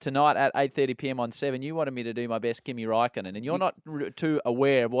tonight at 8:30pm on 7. You wanted me to do my best Kimi Räikkönen, and you're not too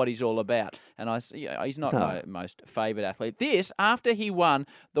aware of what he's all about. And he's not my most favoured athlete. This, after he won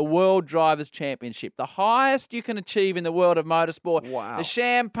the World Drivers' Championship, the highest you can achieve in the world of motorsport. Wow. The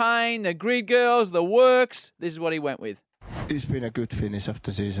champagne, the grid girls, the works. This is what he went with. It's been a good finish of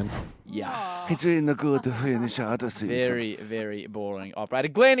the season. Yeah. It's in the good to finish out the season. Very, very boring operator.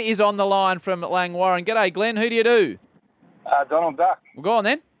 Glenn is on the line from Langwarrin. G'day, Glenn. Who do you do? Donald Duck. Well, go on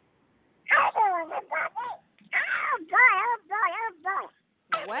then.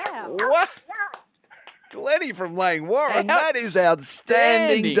 Wow. What? Glenny from Langwarrin. That is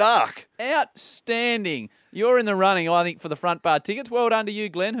outstanding duck. Outstanding. You're in the running, I think, for the Front Bar tickets. Well done to you,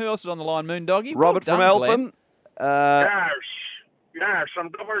 Glenn. Who else is on the line? Moondoggy? Robert Well from done, Glenn. Eltham. Yes, I'm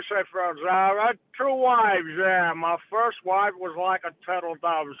double shepherds. I had 2 wives, yeah. My first wife was like a turtle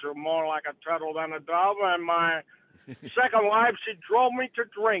dove, so more like a turtle than a dove. And my second wife, she drove me to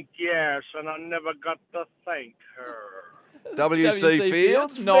drink, yes, and I never got to thank her. WC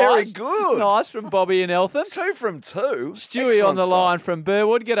Fields. Nice. Very good. Nice from Bobby and Eltham. 2 from 2. Stewie on the line from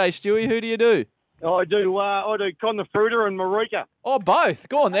Burwood. G'day, Stewie. Who do you do? I do Con the Fruiter and Marika. Oh, both.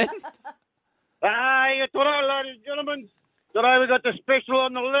 Go on then. Hey, today, ladies and gentlemen. Today we got the special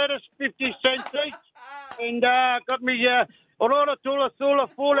on the lettuce, 50 cents each. And got me Aurora Tula Sula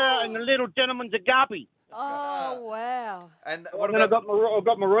Fula and the little gentleman's a guppy. Oh, wow. And I've got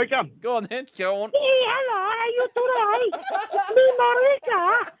Marika. Go on then. Go on. Hey, hello, how you today? It's me,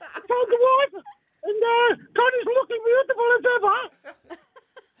 Marika. Told the wife, and Connie's looking beautiful as ever.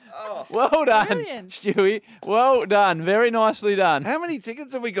 Well done, Brilliant. Stewie. Well done. Very nicely done. How many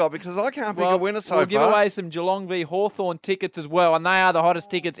tickets have we got? Because I can't pick a winner so we'll far. give away some Geelong v Hawthorn tickets as well, and they are the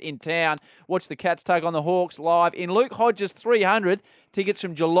hottest tickets in town. Watch the Cats take on the Hawks live in Luke Hodge's 300. Tickets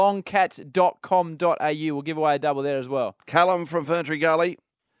from geelongcats.com.au. We'll give away a double there as well. Callum from Ferntree Gully.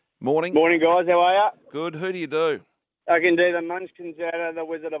 Morning. Morning, guys. How are you? Good. Who do you do? I can do the Munchkins out of the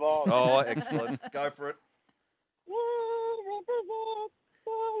Wizard of Oz. Oh, excellent. Go for it.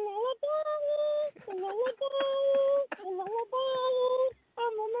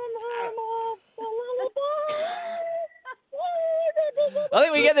 I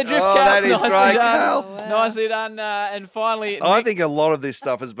think we get the drift, Oh, Cal. that is Nicely great, done. Cal. Oh, wow. Nicely done. And finally, I Nick- think a lot of this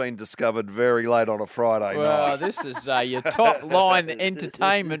stuff has been discovered very late on a Friday well, night. this is your top line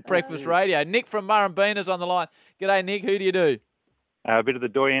entertainment breakfast radio. Nick from Murrumbina's on the line. G'day, Nick. Who do you do? A bit of the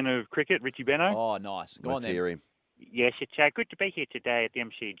doyen of cricket, Richie Beno. Oh, nice. Go on Let's then. hear him. Yes, it's good to be here today at the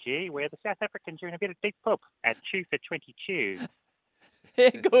MCG, where the South Africans are in a bit of deep poop at 2 for 22. Yeah,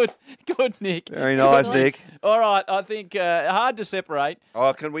 good, Nick. Very nice, Nick. All right, I think hard to separate.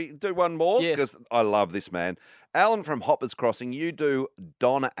 Oh, can we do one more? Yes. Because I love this man. Alan from Hoppers Crossing, you do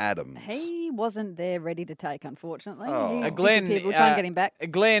Don Adams. He wasn't there ready to take, unfortunately. Oh. He's Glenn, disappeared. We'll try and get him back.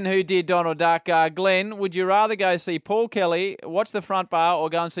 Glenn, who did Donald Duck. Glenn, would you rather go see Paul Kelly, watch the front bar, or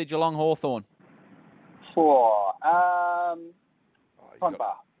go and see Geelong Hawthorn? Front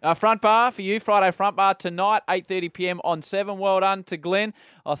bar. Front bar for you, Friday front bar tonight, 8:30 p.m. on 7. Well done to Glenn.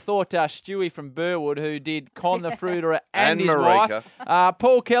 I thought Stewie from Burwood, who did Con the Fruiterer and his Marika. wife.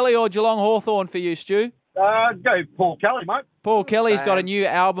 Paul Kelly or Geelong Hawthorn for you, Stu? Go Paul Kelly, mate. Paul Kelly's got a new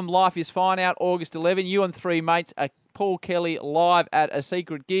album, Life is Fine, out August 11. You and three mates are Paul Kelly live at a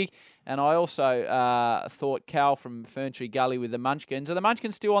secret gig. And I also thought Cal from Ferntree Gully with the Munchkins. Are the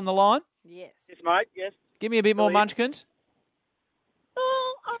Munchkins still on the line? Yes. Yes, mate, yes. Give me a bit more Munchkins.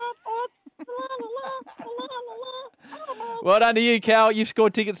 Well done to you, Cal. You've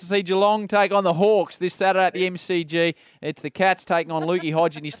scored tickets to see Geelong take on the Hawks this Saturday at the MCG. It's the Cats taking on Luke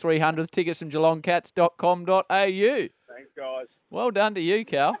Hodge in his 300th. Tickets from geelongcats.com.au. Thanks, guys. Well done to you,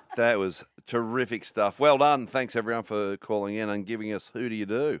 Cal. That was terrific stuff. Well done. Thanks, everyone, for calling in and giving us Who Do You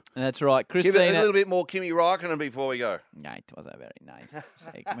Do? That's right. Give Christina. it a little bit more Kimi Räikkönen before we go. Yeah, it was a very nice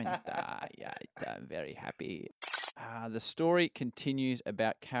segment. I'm very happy. The story continues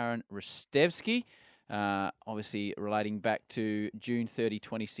about Karen Ristevski, obviously relating back to June 30,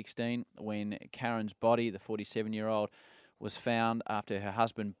 2016, when Karen's body, the 47-year-old, was found after her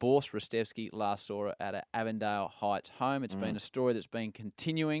husband, Boris Ristevski, last saw her at Avondale Heights home. It's been a story that's been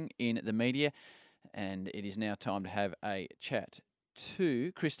continuing in the media, and it is now time to have a chat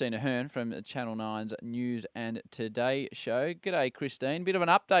to Christina Hearn from Channel 9's News and Today show. G'day, Christine. Bit of an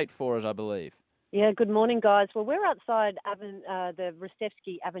update for us, I believe. Yeah, good morning, guys. Well, we're outside the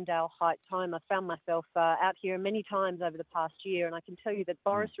Ristevski Avondale Heights home. I found myself out here many times over the past year, and I can tell you that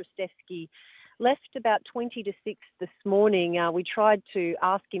Boris Ristevski left about 20 to 6 this morning. We tried to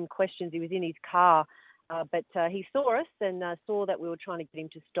ask him questions. He was in his car, but he saw us and saw that we were trying to get him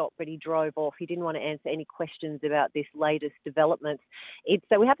to stop, but he drove off. He didn't want to answer any questions about this latest development.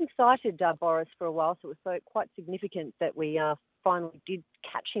 We haven't sighted Boris for a while, so it was quite significant that we finally did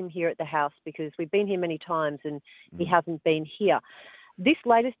catch him here at the house, because we've been here many times and he hasn't been here. This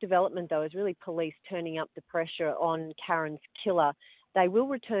latest development, though, is really police turning up the pressure on Karen's killer. They will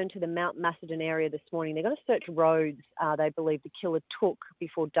return to the Mount Macedon area this morning. They're going to search roads they believe the killer took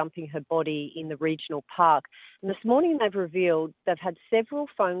before dumping her body in the regional park. And this morning they've revealed they've had several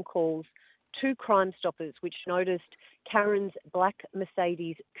phone calls to Crime Stoppers, which noticed Karen's black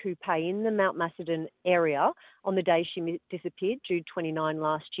Mercedes coupe in the Mount Macedon area on the day she disappeared, June 29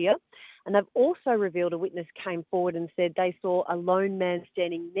 last year. And they've also revealed a witness came forward and said they saw a lone man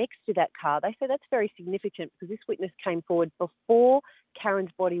standing next to that car. They say that's very significant, because this witness came forward before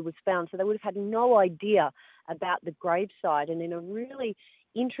Karen's body was found, so they would have had no idea about the gravesite. And in a really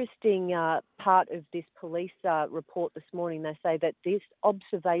interesting part of this police report this morning, they say that this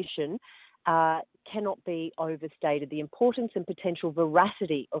observation cannot be overstated. The importance and potential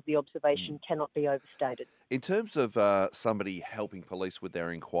veracity of the observation cannot be overstated. In terms of somebody helping police with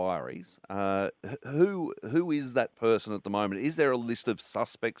their inquiries, who is that person at the moment? Is there a list of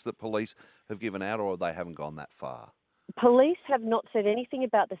suspects that police have given out, or they haven't gone that far? Police have not said anything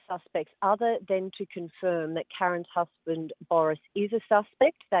about the suspects other than to confirm that Karen's husband, Boris, is a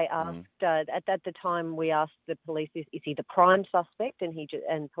suspect. They asked, at the time we asked the police, is he the prime suspect?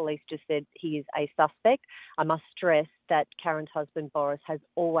 And police just said he is a suspect. I must stress that Karen's husband, Boris, has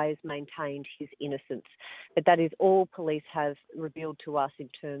always maintained his innocence. But that is all police have revealed to us in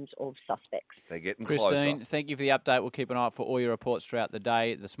terms of suspects. They're getting Christine, closer. thank you for the update. We'll keep an eye out for all your reports throughout the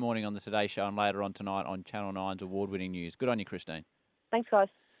day, this morning on the Today Show and later on tonight on Channel 9's award-winning news. Good on you, Christine. Thanks, guys.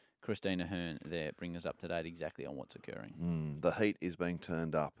 Christina Hearn there, bringing us up to date exactly on what's occurring. The heat is being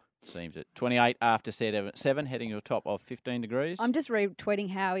turned up. Seems it. 28 after 7, heading to a top of 15 degrees. I'm just retweeting,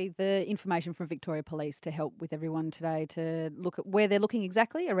 Howie, the information from Victoria Police to help with everyone today to look at where they're looking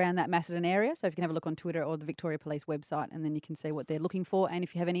exactly around that Macedon area. So if you can have a look on Twitter or the Victoria Police website, and then you can see what they're looking for. And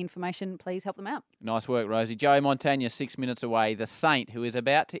if you have any information, please help them out. Nice work, Rosie. Joey Montagna, 6 minutes away. The Saint, who is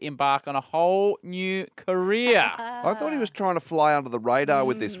about to embark on a whole new career. I thought he was trying to fly under the radar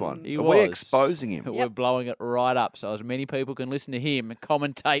with this one. He Are was. we exposing him? We're blowing it right up, so as many people can listen to him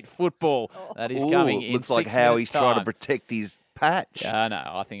commentate football. That is coming in looks like 6 Howie's minutes' trying to time. protect his patch. Yeah, no,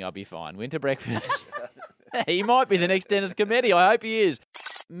 I think I'll be fine. Winter breakfast. He might be the next Dennis Cometti. I hope he is.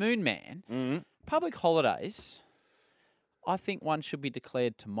 Moonman, public holidays, I think one should be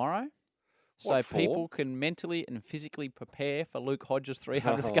declared tomorrow. So What for? people can mentally and physically prepare for Luke Hodge's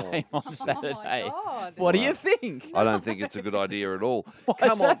 300th game on Saturday. What do you think? I don't think it's a good idea at all.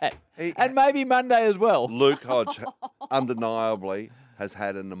 Why's Come on. that? And maybe Monday as well. Luke Hodge undeniably has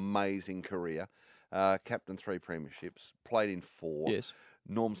had an amazing career. Captain 3 premierships, played in 4. Yes.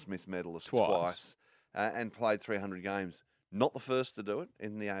 Norm Smith medalist Twice. twice, and played 300 games. Not the first to do it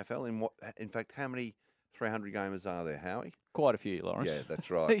in the AFL. In fact, how many 300 gamers are there, Howie? Quite a few, Lawrence. Yeah, that's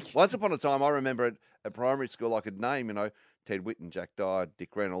right. Once upon a time, I remember at primary school, I could name, Ted Whitten, Jack Dyer,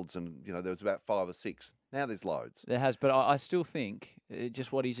 Dick Reynolds, and, there was about 5 or 6. Now there's loads. There has, but I still think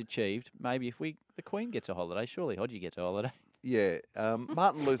just what he's achieved, maybe if the Queen gets a holiday, surely Hodgie gets a holiday. Yeah.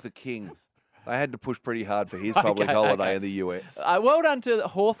 Martin Luther King, they had to push pretty hard for his public holiday in the US. Well done to the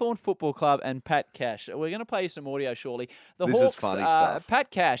Hawthorn Football Club and Pat Cash. We're going to play you some audio shortly. This is funny stuff.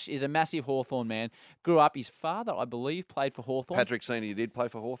 Pat Cash is a massive Hawthorn man. Grew up, his father, I believe, played for Hawthorn. Patrick Senior did play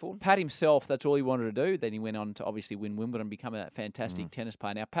for Hawthorn. Pat himself, that's all he wanted to do. Then he went on to obviously win Wimbledon and become a fantastic tennis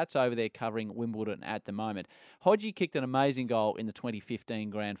player. Now, Pat's over there covering Wimbledon at the moment. Hodgie kicked an amazing goal in the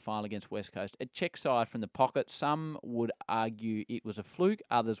 2015 Grand Final against West Coast. A check side from the pocket. Some would argue it was a fluke.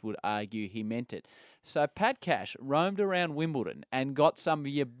 Others would argue he meant it. So Pat Cash roamed around Wimbledon and got some of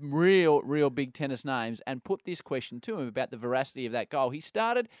your real big tennis names and put this question to him about the veracity of that goal. He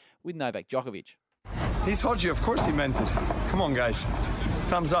started with Novak Djokovic. He's Hodgie, of course he meant it. Come on, guys.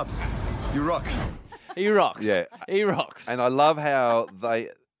 Thumbs up. You rock. He rocks. Yeah. He rocks. And I love how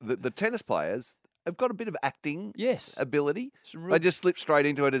the tennis players have got a bit of acting ability. They just slip straight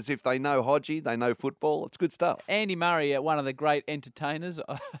into it as if they know Hodgie, they know football. It's good stuff. Andy Murray, one of the great entertainers.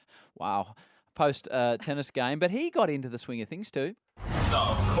 Wow. Post tennis game, but he got into the swing of things too. No,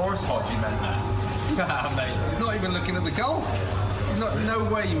 of course Hodgie meant that. Mate. Not even looking at the goal. No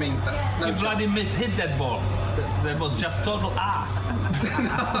way he means that. No, you bloody mishit that ball. That was just total ass.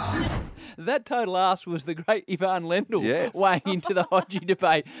 That total ass was the great Ivan Lendl weighing into the Hodgie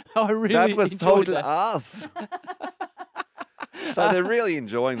debate. I really that was enjoyed total that. ass. So they're really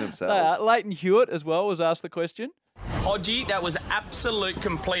enjoying themselves. Leighton Hewitt as well was asked the question. Hodgie, that was absolute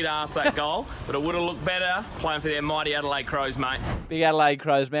complete arse, that goal, but it would have looked better playing for their mighty Adelaide Crows, mate. Big Adelaide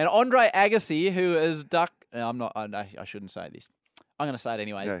Crows, man. Andre Agassi, who is Duck... I shouldn't say this. I'm going to say it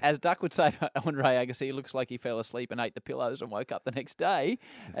anyway. Yeah. As Duck would say about Andre Agassi, it looks like he fell asleep and ate the pillows and woke up the next day.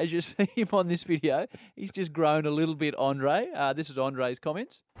 As you see him on this video, he's just grown a little bit, Andre. This is Andre's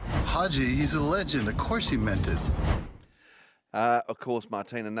comments. Hodgie, he's a legend. Of course he meant it. Of course,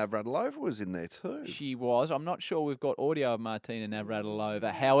 Martina Navratilova was in there too. She was. I'm not sure we've got audio of Martina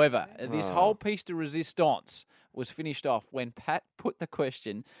Navratilova. However, this whole piece de resistance was finished off when Pat put the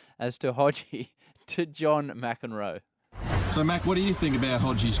question as to Hodgie to John McEnroe. So, Mac, what do you think about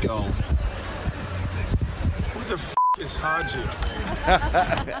Hodgie's goal? Who the f*** is Hodgie?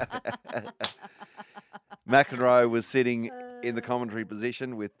 McEnroe was sitting in the commentary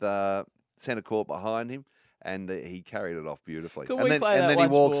position with centre court behind him, and he carried it off beautifully. Can and we then, play and that then he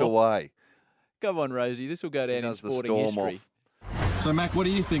once walks more? away. Come on, Rosie. This will go down in does the sporting storm history. So, Mac, what do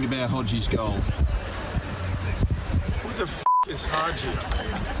you think about Hodgie's goal? Who the f*** is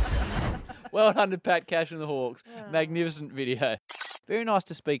Hodgie? Well done to Pat Cash and the Hawks. Magnificent video. Very nice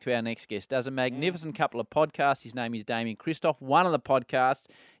to speak to our next guest. Does a magnificent couple of podcasts. His name is Damian Kristof. One of the podcasts,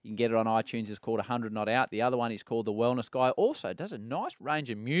 you can get it on iTunes, is called 100 Not Out. The other one is called The Wellness Guy. Also does a nice range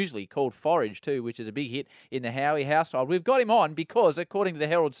of muesli called Forage too, which is a big hit in the Howie household. We've got him on because, according to the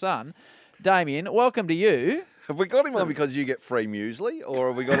Herald Sun, Damian, welcome to you. Have we got him on because you get free muesli, or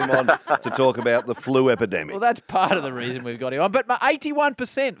have we got him on to talk about the flu epidemic? Well, that's part of the reason we've got him on. But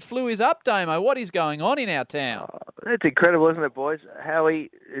 81% flu is up, Damo. What is going on in our town? It's incredible, isn't it, boys?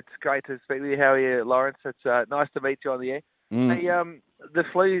 Howie, it's great to speak with you. Howie, Lawrence, it's nice to meet you on the air. The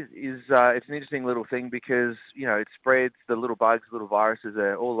flu is it's an interesting little thing because, you know, it spreads, the little bugs, little viruses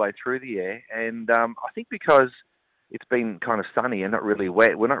are all the way through the air. And I think because it's been kind of sunny and not really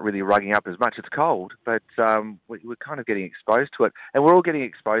wet, we're not really rugging up as much. It's cold, but we're kind of getting exposed to it. And we're all getting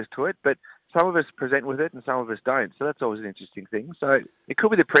exposed to it, but some of us present with it and some of us don't. So that's always an interesting thing. So it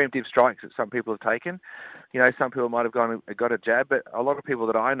could be the preemptive strikes that some people have taken. You know, some people might have gone and got a jab, but a lot of people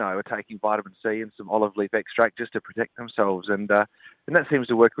that I know are taking vitamin C and some olive leaf extract just to protect themselves. And that seems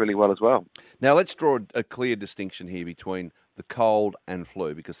to work really well as well. Now, let's draw a clear distinction here between the cold and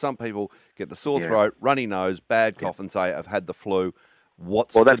flu, because some people get the sore throat, runny nose, bad cough and say, I've had the flu.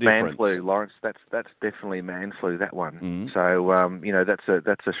 What's the difference? Well, that's man flu, Lawrence. That's definitely man flu, that one. So, you know, that's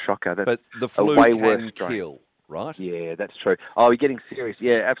a shocker. That's but the flu a way can worse strain. kill, right? Yeah, that's true. Oh, you're getting serious.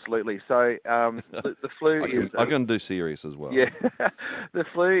 Yeah, absolutely. So the flu is... I can do serious as well. Yeah. The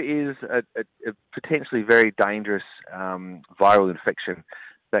flu is a potentially very dangerous viral infection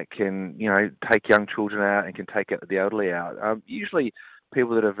that can, you know, take young children out and can take the elderly out. Usually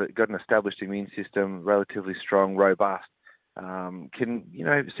people that have got an established immune system, relatively strong, robust, can, you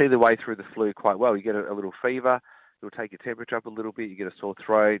know, see the way through the flu quite well. You get a little fever, it'll take your temperature up a little bit, you get a sore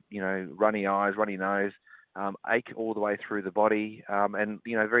throat, you know, runny eyes, runny nose, ache all the way through the body, and,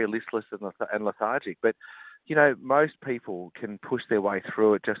 you know, very listless and lethargic. But, you know, most people can push their way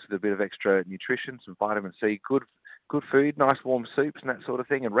through it just with a bit of extra nutrition, some vitamin C, good food, nice warm soups and that sort of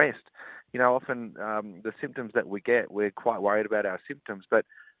thing, and rest. You know, often the symptoms that we get, we're quite worried about our symptoms, but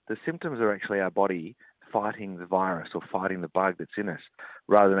the symptoms are actually our body fighting the virus or fighting the bug that's in us,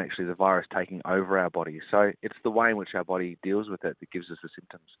 rather than actually the virus taking over our body. So it's the way in which our body deals with it that gives us the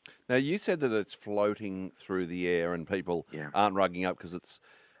symptoms. Now, you said that it's floating through the air and people aren't rugging up because it's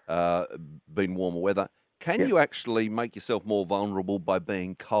been warmer weather. Can you actually make yourself more vulnerable by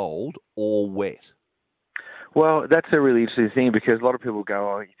being cold or wet? Well, that's a really interesting thing because a lot of people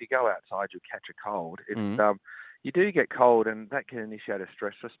go, oh, if you go outside, you'll catch a cold. It's, you do get cold and that can initiate a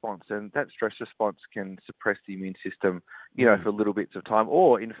stress response, and that stress response can suppress the immune system, you know, for little bits of time.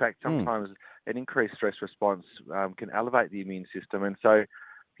 Or, in fact, sometimes an increased stress response can elevate the immune system. And so,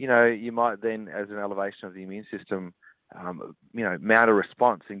 you know, you might then, as an elevation of the immune system, you know, mount a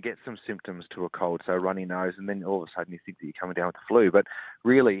response and get some symptoms to a cold, so runny nose, and then all of a sudden you think that you're coming down with the flu. But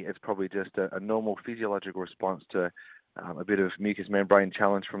really, it's probably just a normal physiological response to a bit of mucous membrane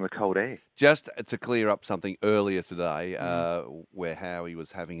challenge from the cold air. Just to clear up something earlier today, where Howie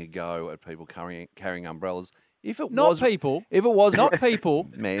was having a go at people carrying umbrellas. If it Not was people. If it was Not people.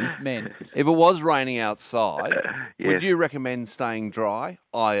 Men. If it was raining outside, would you recommend staying dry,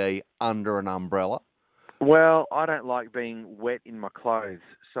 i.e., under an umbrella? Well, I don't like being wet in my clothes,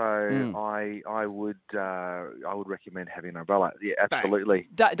 so I would recommend having an umbrella. Yeah, absolutely.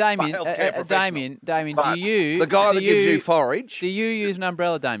 Damien, do you... The guy that gives you forage. Do you use an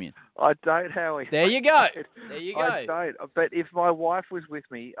umbrella, Damien? I don't, Howie. There you go. There you go. I don't. But if my wife was with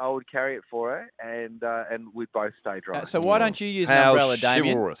me, I would carry it for her, and we'd both stay dry. So why don't you use an umbrella,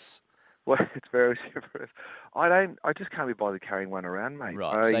 Damien? Chivalrous. Well, it's very chivalrous. I just can't be bothered carrying one around, mate.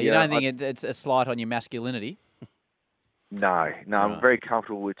 Right. So you don't think it's a slight on your masculinity? No. I'm very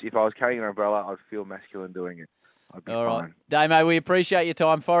comfortable with. If I was carrying an umbrella, I'd feel masculine doing it. I'd be fine. Damo, we appreciate your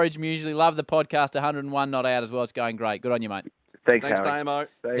time. Forage usually love the podcast. 101 Not Out as well. It's going great. Good on you, mate. Thanks Damo.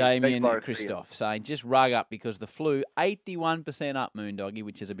 Damian Kristof saying just rug up because the flu 81% up, Moondoggy,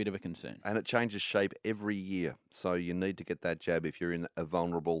 which is a bit of a concern. And it changes shape every year, so you need to get that jab if you're in a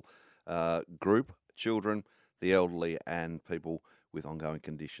vulnerable group: children, the elderly, and people with ongoing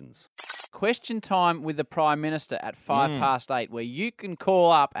conditions. Question time with the Prime Minister at 8:05, where you can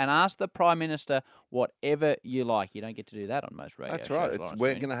call up and ask the Prime Minister whatever you like. You don't get to do that on most radio That's shows. right.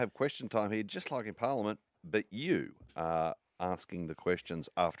 We're going to have question time here, just like in Parliament, but you are asking the questions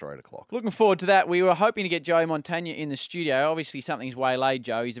after 8 o'clock. Looking forward to that. We were hoping to get Joe Montagna in the studio. Obviously, something's waylaid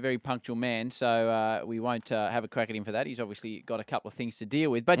Joe. He's a very punctual man, so we won't have a crack at him for that. He's obviously got a couple of things to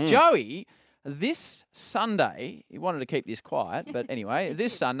deal with. But Joey, this Sunday, he wanted to keep this quiet, but anyway,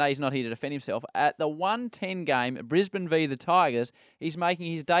 this Sunday, he's not here to defend himself. At the 1:10 game, Brisbane v the Tigers, he's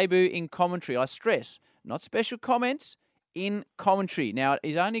making his debut in commentary. I stress, not special comments, in commentary. Now,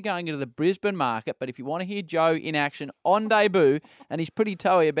 he's only going into the Brisbane market, but if you want to hear Joe in action on debut, and he's pretty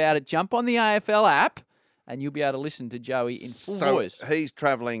toey about it, jump on the AFL app and you'll be able to listen to Joey in full voice. He's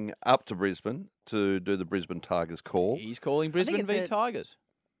travelling up to Brisbane to do the Brisbane Tigers call. He's calling Brisbane v Tigers.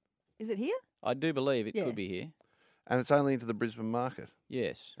 Is it here? I do believe it could be here. And it's only into the Brisbane market.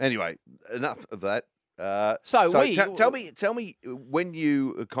 Yes. Anyway, enough of that. Tell me when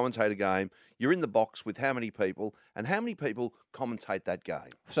you commentate a game, you're in the box with how many people, and how many people commentate that game?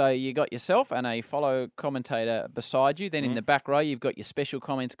 So you got yourself and a follow commentator beside you. Then in the back row, you've got your special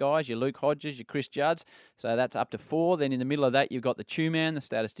comments guys, your Luke Hodges, your Chris Judds. So that's up to 4. Then in the middle of that, you've got the two-man, the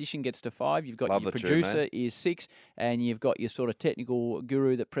statistician gets to 5. You've got your producer is 6, and you've got your sort of technical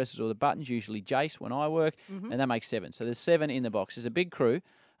guru that presses all the buttons, usually Jace when I work, and that makes 7. So there's 7 in the box. There's a big crew.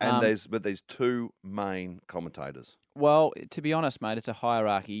 And there's 2 main commentators. Well, to be honest, mate, it's a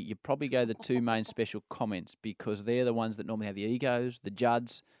hierarchy. You probably go the 2 main special comments because they're the ones that normally have the egos, the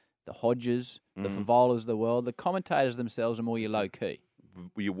Judds, the Hodges, the Favolas of the world. The commentators themselves are more your low-key.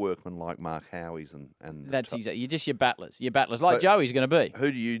 Your workmen like Mark Howie's and that's exactly. You're just your battlers. Your battlers, like Joey's going to be.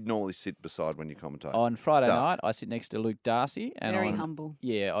 Who do you normally sit beside when you commentate? On Friday night, I sit next to Luke Darcy. And Very humble.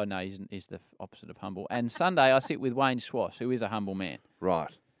 Yeah, I know he's the opposite of humble. And Sunday, I sit with Wayne Schwass, who is a humble man. Right.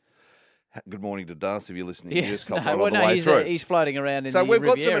 Good morning to Darcy if you're listening. Yes, he's floating around in the we've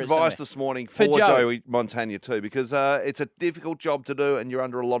got Riviera some advice this morning for Joey Montagna too, because it's a difficult job to do and you're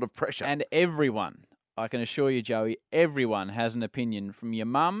under a lot of pressure. And everyone, I can assure you, Joey, everyone has an opinion, from your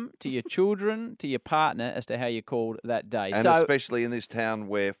mum to your children to your partner, as to how you're called that day. And especially in this town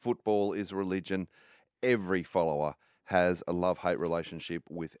where football is a religion, every follower has a love-hate relationship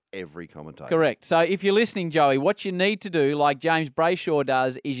with every commentator. Correct. So if you're listening, Joey, what you need to do, like James Brayshaw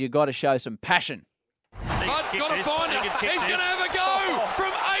does, is you've got to show some passion. I've got to find it. He's going to have a go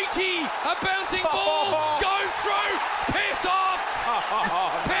from 80. A bouncing ball goes through. Piss off.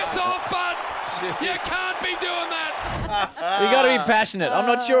 Piss off, bud. You can't be doing that. You've got to be passionate. I'm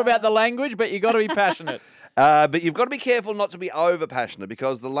not sure about the language, but you've got to be passionate. But you've got to be careful not to be over-passionate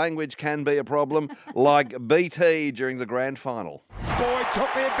because the language can be a problem, like BT during the grand final. Boyd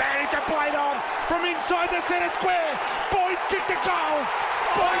took the advantage and played on from inside the centre square. Boyd's kicked the goal.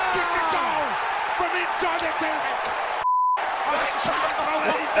 Boyd's kicked the goal from inside the centre. I can't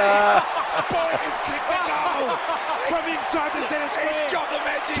believe it. Boyd has kicked the goal from inside the centre square. He's dropped the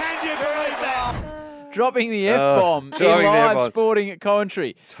magic. Can you believe that? Dropping the F-bomb in live sporting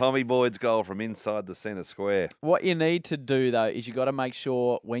commentary. Tommy Boyd's goal from inside the centre square. What you need to do, though, is you've got to make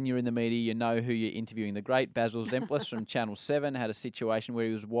sure when you're in the media, you know who you're interviewing. The great Basil Zemplis from Channel 7 had a situation where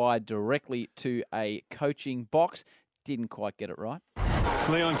he was wired directly to a coaching box. Didn't quite get it right.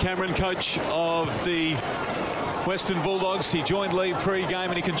 Leon Cameron, coach of the Western Bulldogs. He joined Lee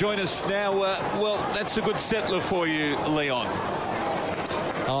pre-game and he can join us now. Well, that's a good settler for you, Leon.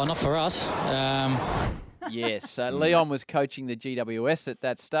 Oh, not for us. Yes, so Leon was coaching the GWS at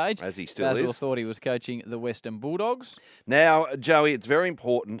that stage. As he still Basil is. thought he was coaching the Western Bulldogs. Now, Joey, it's very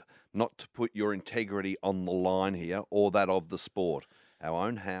important not to put your integrity on the line here or that of the sport. Our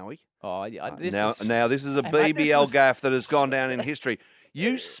own Howie. This is a BBL gaff that has gone down in history.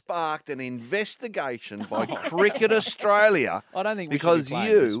 You sparked an investigation by Cricket Australia I don't think we because should be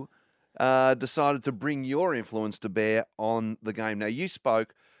playing you decided to bring your influence to bear on the game. Now, you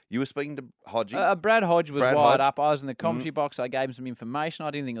were speaking to Hodge. Brad Hodge was wired up. I was in the commentary box. I gave him some information.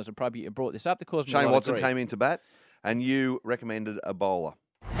 I didn't think it was appropriate you brought this up. Shane Watson came into bat, and you recommended a bowler.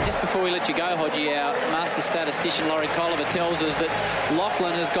 Just before we let you go, Hodgie, our master statistician, Laurie Colliver, tells us that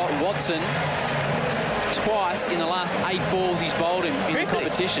Lachlan has got Watson twice in the last 8 balls he's bowled him in the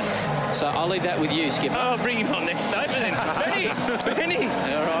competition. So I'll leave that with you, Skipper. I'll bring him on next over then. Benny! All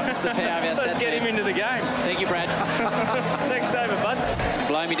right, that's the power of our stats. Let's get him into the game. Thank you, Brad. Next over, bud.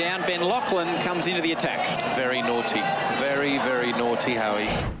 Blow me down. Ben Lachlan comes into the attack. Very naughty. Very, very naughty, Howie.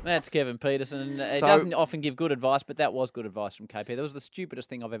 That's Kevin Peterson. He doesn't often give good advice, but that was good advice from KP. That was the stupidest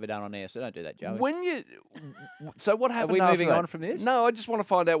thing I've ever done on air, so don't do that, Joey. So what happened Are we after moving that? on from this? No, I just want to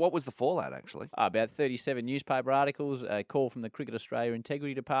find out what was the fallout, actually. About 37 newspaper articles, a call from the Cricket Australia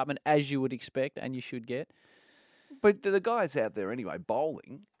Integrity Department, as you would expect and you should get. But the guy's out there anyway,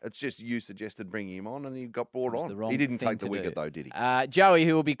 bowling. It's just you suggested bringing him on and he got brought on. He didn't take the wicket, though, did he? Joey,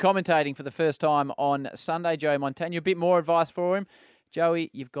 who will be commentating for the first time on Sunday, Joey Montagna. A bit more advice for him.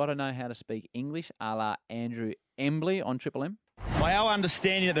 Joey, you've got to know how to speak English, a la Andrew Embley on Triple M. By our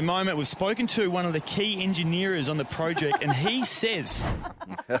understanding at the moment, we've spoken to one of the key engineers on the project, and he says...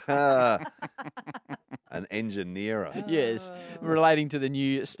 An engineer. Yes, relating to the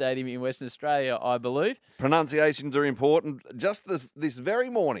new stadium in Western Australia, I believe. Pronunciations are important. Just this very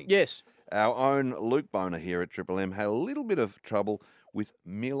morning. Yes. Our own Luke Boner here at Triple M had a little bit of trouble with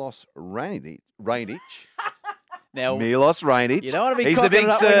Milos Rainic. Now, Milos Rainic. You don't want to be He's the cocking big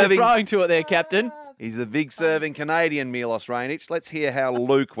it up when serving. you're throwing to it there, Captain. He's the big serving Canadian Milos Rainic. Let's hear how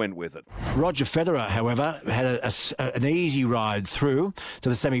Luke went with it. Roger Federer, however, had an easy ride through to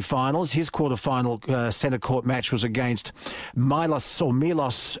the semi-finals. His quarter-final centre court match was against Milos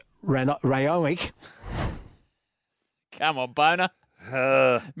Raonic. Come on, Boner.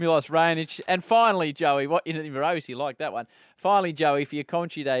 Milos Raonic. And finally, Joey, what you obviously like that one. Finally, Joey, for your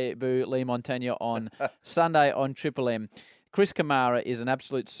commentary debut, Lee Montagna on Sunday on Triple M. Chris Kamara is an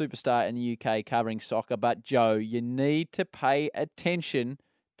absolute superstar in the UK covering soccer, but Joe, you need to pay attention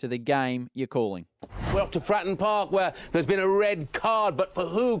to the game you're calling. We're off to Fratton Park where there's been a red card, but for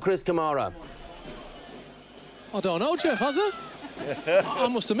who, Chris Kamara? I don't know, Jeff, has there? I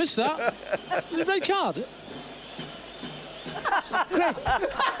must have missed that. Red card. Chris,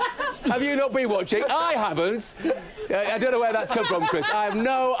 have you not been watching? I haven't. I don't know where that's come from, Chris. I have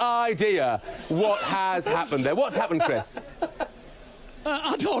no idea what has happened there. What's happened, Chris?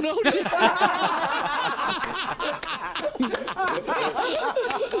 I don't know, Jeff.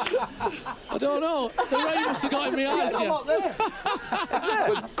 I don't know. The rain must have got in my eyes, Jeff.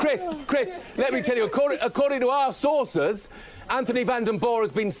 Well, Chris, let me tell you, according to our sources, Anthony Van Den Boer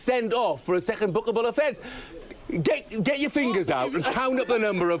has been sent off for a second bookable offence. Get your fingers out and count up the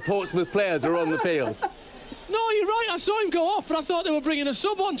number of Portsmouth players who are on the field. No, you're right. I saw him go off, but I thought they were bringing a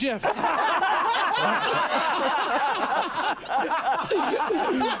sub on, Jeff. As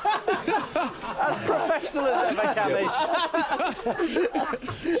professional as ever, Cabbage.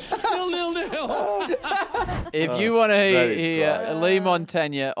 Still 0-0. If you want to hear Lee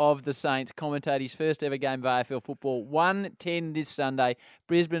Montagna of the Saints commentate his first ever game of AFL football, 1:10 this Sunday,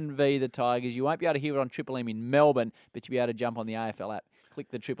 Brisbane v the Tigers. You won't be able to hear it on Triple M in Melbourne, but you'll be able to jump on the AFL app. Click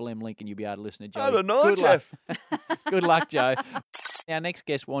the Triple M link and you'll be able to listen to Joe. I don't know, Jeff. Good luck, Joe. Our next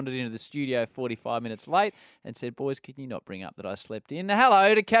guest wandered into the studio 45 minutes late and said, boys, can you not bring up that I slept in?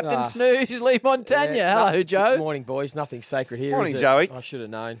 Hello to Captain Snooze, Lee Montagna. Hello, Joe. Good morning, boys. Nothing sacred here. Morning, is it? Joey. I should have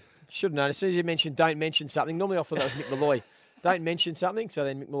known. Should have known. As soon as you mentioned don't mention something, normally I thought that was Mick Malloy. Don't mention something, so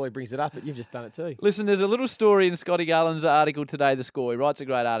then Mick Malloy brings it up, but you've just done it too. Listen, there's a little story in Scotty Garland's article today, The Score. He writes a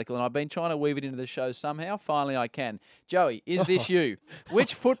great article, and I've been trying to weave it into the show somehow. Finally, I can. Joey, is this you?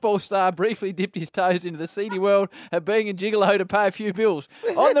 Which football star briefly dipped his toes into the seedy world of being a gigolo to pay a few bills?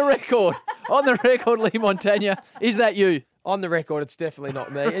 On the record, Lee Montagna, is that you? On the record, it's definitely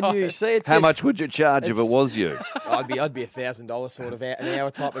not me. And you see, it How says, much would you charge if it was you? I'd be $1,000 sort of an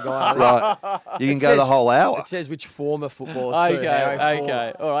hour type of guy. Right. You can go the whole hour. It says which former footballer too.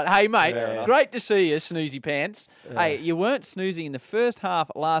 Okay. All right. Hey, mate, great to see you, Snoozy Pants. Hey, you weren't snoozing in the first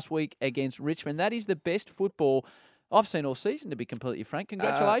half last week against Richmond. That is the best football I've seen all season, to be completely frank.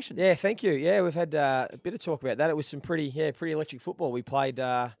 Congratulations. Yeah, thank you. Yeah, we've had a bit of talk about that. It was some pretty electric football. We played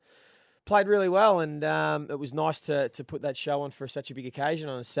really well, and it was nice to put that show on for such a big occasion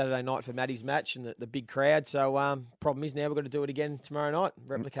on a Saturday night for Maddie's match and the big crowd. So problem is now we've got to do it again tomorrow night,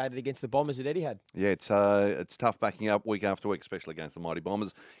 replicate it against the Bombers at Etihad. Yeah, it's tough backing up week after week, especially against the mighty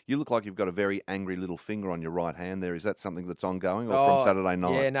Bombers. You look like you've got a very angry little finger on your right hand there. Is that something that's ongoing or from Saturday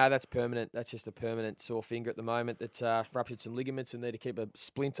night? Yeah, no, that's permanent. That's just a permanent sore finger at the moment. That's ruptured some ligaments and need to keep a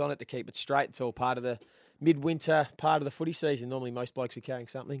splint on it to keep it straight. It's all part of the midwinter part of the footy season. Normally most blokes are carrying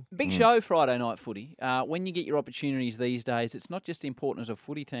something. Big show Friday night footy. When you get your opportunities these days, it's not just important as a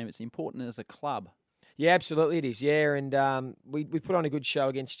footy team, it's important as a club. Yeah, absolutely it is. Yeah, and we put on a good show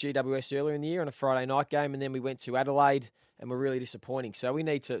against GWS earlier in the year on a Friday night game, and then we went to Adelaide and we're really disappointing. So we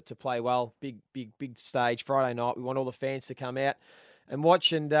need to play well. Big stage Friday night. We want all the fans to come out and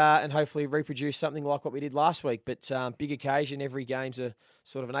watch and hopefully reproduce something like what we did last week. But big occasion, every game's a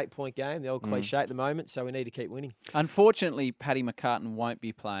sort of an 8-point game, the old cliche at the moment, so we need to keep winning. Unfortunately, Paddy McCartan won't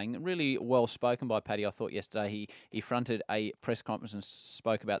be playing. Really well spoken by Paddy, I thought, yesterday. He fronted a press conference and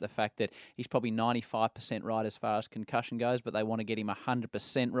spoke about the fact that he's probably 95% right as far as concussion goes, but they want to get him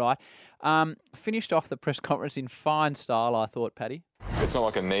 100% right. Finished off the press conference in fine style, I thought, Paddy. It's not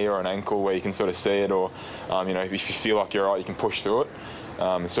like a knee or an ankle where you can sort of see it or, if you feel like you're right, you can push through it.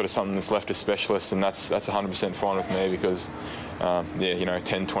 It's sort of something that's left to specialists, and that's 100% fine with me because,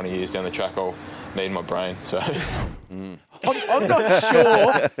 10, 20 years down the track, I'll need my brain. So I'm not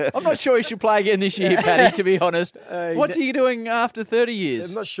sure. I'm not sure he should play again this year, Paddy, to be honest. What's he doing after 30 years?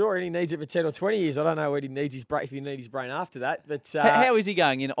 I'm not sure, and he needs it for 10 or 20 years. I don't know when he needs his brain, if he needs his brain after that. But how is he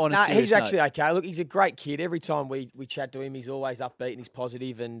going on a serious he's actually note? okay. Look, he's a great kid. Every time we chat to him, he's always upbeat and he's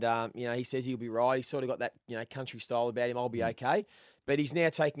positive, and he says he'll be right. He's sort of got that country style about him. I'll be okay. But he's now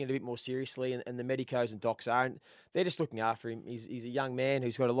taking it a bit more seriously, and the medicos and docs are, and they're just looking after him. He's a young man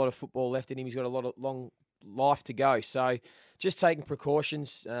who's got a lot of football left in him. He's got a lot of long life to go. So just taking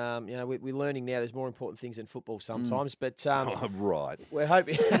precautions. We're learning now there's more important things in football sometimes. But right, we're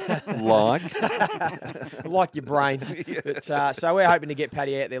hoping like your brain. Yeah. But so we're hoping to get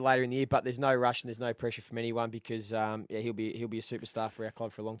Paddy out there later in the year. But there's no rush and there's no pressure from anyone because he'll be a superstar for our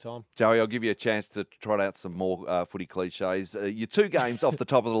club for a long time. Joey, I'll give you a chance to trot out some more footy cliches. Your 2 games off the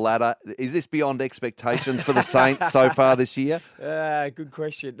top of the ladder. Is this beyond expectations for the Saints so far this year? Good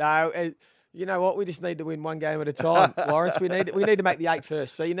question. No. You know what? We just need to win one game at a time, Lawrence. We need to make the 8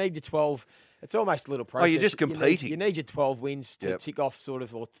 first. So you need your 12. It's almost a little process. Oh, you're just competing. You need your 12 wins to tick off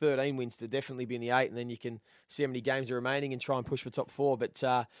or 13 wins to definitely be in the 8, and then you can see how many games are remaining and try and push for top 4. But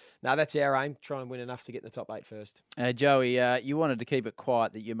no, that's our aim, try and win enough to get in the top 8 first. Joey, you wanted to keep it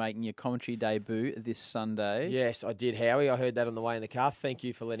quiet that you're making your commentary debut this Sunday. Yes, I did, Howie. I heard that on the way in the car. Thank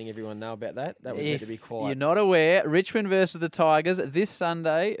you for letting everyone know about that. That was meant to be quiet. You're not aware, Richmond versus the Tigers this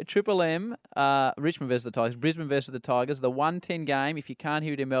Sunday, Triple M, Richmond versus the Tigers, Brisbane versus the Tigers, the 1:10 game. If you can't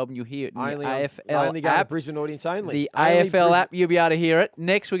hear it in Melbourne, you'll hear it in the AFL app. Brisbane audience only. The AFL app, you'll be able to hear it.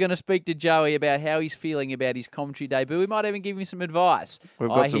 Next, we're going to speak to Joey about how he's feeling about his commentary debut. We might even give him some advice. We've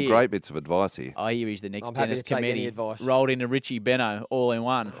got some great bits of advice here. I hear he's the next I'm happy Dennis to take any Committee advice. rolled into Richie Benno all in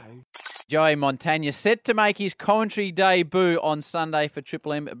one. Joey Montagna set to make his commentary debut on Sunday for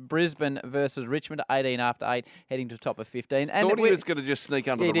Triple M, Brisbane versus Richmond, 18 after 8, heading to the top of 15. And thought he was going to just sneak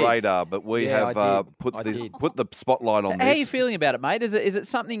under the radar, but we have put the spotlight on this. How are you feeling about it, mate? Is it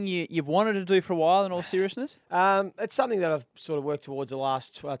something you've wanted to do for a while, in all seriousness? It's something that I've sort of worked towards the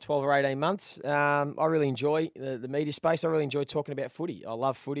last 12 or 18 months. I really enjoy the media space. I really enjoy talking about footy. I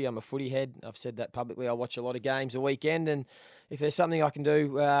love footy. I'm a footy head. I've said that publicly. I watch a lot of games a weekend, and if there's something I can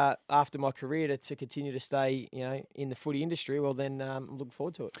do after my career to continue to stay, in the footy industry, well, then I'm looking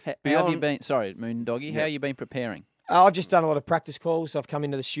forward to it. How have you been? Sorry, Moon Doggy. How have you been preparing? I've just done a lot of practice calls. I've come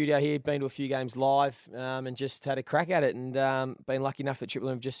into the studio here, been to a few games live, and just had a crack at it. And been lucky enough that Triple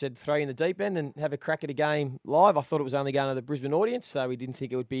M just said throw you in the deep end and have a crack at a game live. I thought it was only going to the Brisbane audience, so we didn't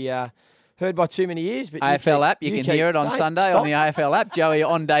think it would be heard by too many ears. But AFL app, you can hear it on Sunday on the AFL app. Joey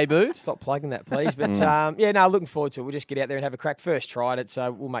on debut. Stop plugging that, please. But looking forward to it. We'll just get out there and have a crack. First try at it,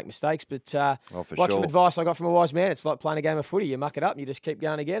 so we'll make mistakes. But some advice I got from a wise man. It's like playing a game of footy. You muck it up and you just keep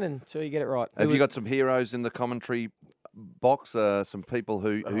going again until you get it right. Have you got some heroes in the commentary box? Some people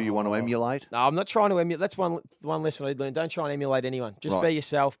who you want to emulate? No, I'm not trying to emulate. That's one lesson I learned. Don't try and emulate anyone. Just be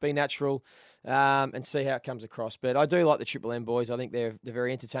yourself. Be natural. And see how it comes across. But I do like the Triple M boys. I think they're a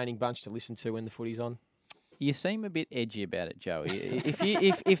very entertaining bunch to listen to when the footy's on. You seem a bit edgy about it, Joey.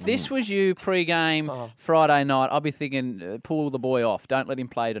 If this was you pre-game Friday night, I'd be thinking pull the boy off. Don't let him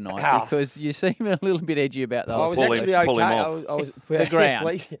play tonight because you seem a little bit edgy about the whole thing. I was actually okay. Pull him off. I was the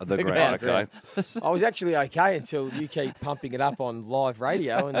ground. The ground, okay. I was actually okay until you keep pumping it up on live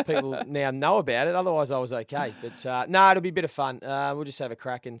radio and people now know about it. Otherwise, I was okay. But no, it'll be a bit of fun. We'll just have a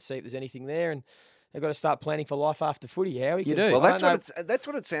crack and see if there's anything there. And they've got to start planning for life after footy, Howie. You do. Well, that's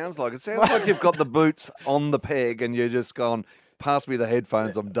what it sounds like. It sounds like you've got the boots on the peg and you're just gone, pass me the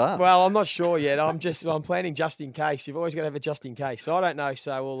headphones, I'm done. Well, I'm not sure yet. I'm planning just in case. You've always got to have a just in case. So I don't know.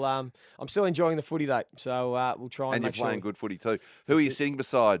 So I'm still enjoying the footy, though. So we'll try and make sure. And you're playing good footy, too. Who are you sitting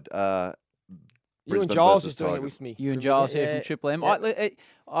beside? You and Giles is doing it with me. You and Giles here from Triple M.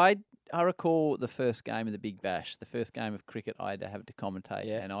 Yeah. I recall the first game of the Big Bash, the first game of cricket I had to have to commentate,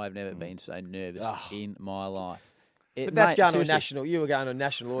 and I've never been so nervous in my life. But that's going to a national. You were going to a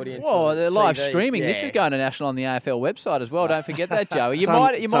national audience. Well, they're live TV. streaming. Yeah. This is going to national on the AFL website as well. Don't forget that, Joey.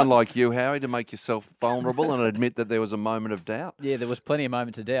 It's unlike you, Howie, to make yourself vulnerable and admit that there was a moment of doubt. Yeah, there was plenty of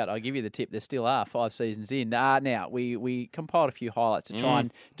moments of doubt. I'll give you the tip. There still are 5 seasons in. Now, we compiled a few highlights to try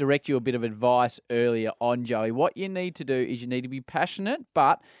and direct you a bit of advice earlier on, Joey. What you need to do is you need to be passionate,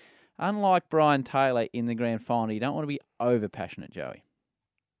 but unlike Brian Taylor in the grand final, you don't want to be over-passionate, Joey.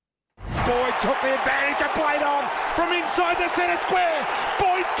 Boyd took the advantage and played on from inside the centre square.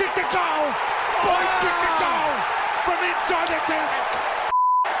 Boyd's kicked the goal. Boyd's kicked the goal from inside the centre.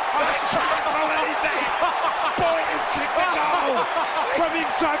 I can't believe that. Boyd has kicked the goal from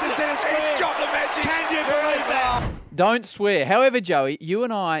inside the centre square. He's dropped the magic. Can you believe that? Don't swear. However, Joey, you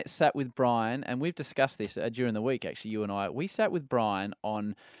and I sat with Brian, and we've discussed this during the week, actually, you and I. We sat with Brian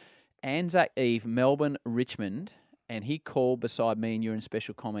on Anzac Eve, Melbourne, Richmond, and he called beside me and you in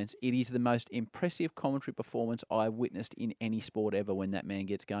special comments. It is the most impressive commentary performance I've witnessed in any sport ever when that man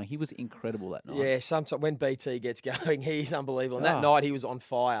gets going. He was incredible that night. Yeah, sometimes when BT gets going, he's unbelievable. And that night he was on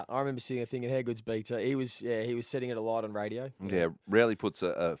fire. I remember sitting there thinking, how good's BT? He was setting it alight on radio. Yeah, rarely puts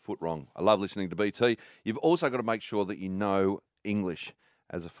a foot wrong. I love listening to BT. You've also got to make sure that you know English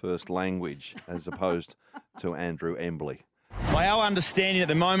as a first language as opposed to Andrew Embley. By our understanding at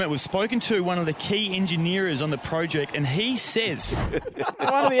the moment, we've spoken to one of the key engineers on the project, and he says...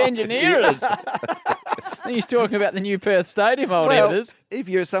 One of the engineers? I think he's talking about the new Perth Stadium, old Evers. If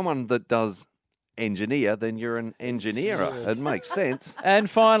you're someone that does engineer, then you're an engineerer. It makes sense. And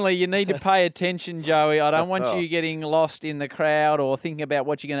finally, you need to pay attention, Joey. I don't want you getting lost in the crowd or thinking about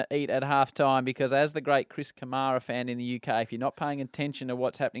what you're going to eat at halftime, because as the great Chris Kamara fan in the UK, if you're not paying attention to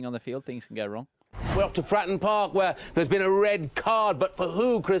what's happening on the field, things can go wrong. We're off to Fratton Park, where there's been a red card, but for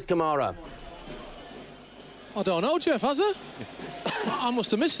who, Chris Kamara? I don't know, Jeff, has there? I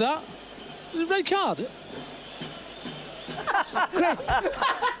must have missed that. Red card? Chris!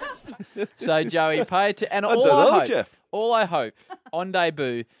 So, Joey, pay attention. And all I hope on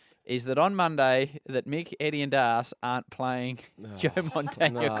debut is that on Monday that Mick, Eddie and Das aren't playing Joe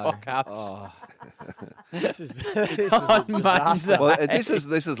Montagna cock-ups. This is on Monday. Well, this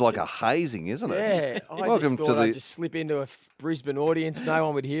is like a hazing, isn't it? Yeah, Welcome just thought I'd just slip into a Brisbane audience, no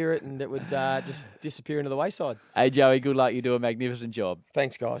one would hear it, and it would just disappear into the wayside. Hey, Joey, good luck. You do a magnificent job.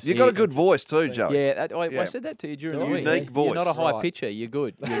 Thanks, guys. You've got a good voice too, Joey. Yeah, I said that to you during the week. Unique voice. You're not a high pitcher. You're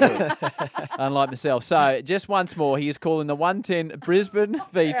good. You're good. Unlike myself. So, just once more, he is calling the 110 Brisbane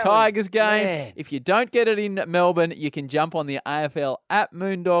v Tigers game. Man. If you don't get it in Melbourne, you can jump on the AFL app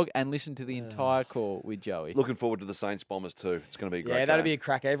Moondog and listen to the entire call with Joey. Looking forward to the Saints Bombers too. It's going to be a great Yeah, that'll game. be a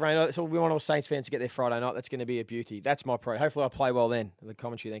cracker. Everyone, so we want all Saints fans to get there Friday night. That's going to be a beauty. That's my prayer. Hopefully I'll play well then. The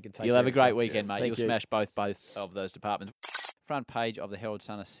commentary then can take You'll have a great weekend, mate. Thank You'll you. smash both of those departments. Front page of the Herald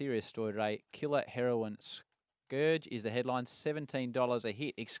Sun, a serious story today. Killer heroin scourge is the headline. $17 a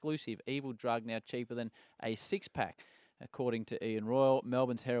hit. Exclusive evil drug now cheaper than a six-pack. According to Ian Royal,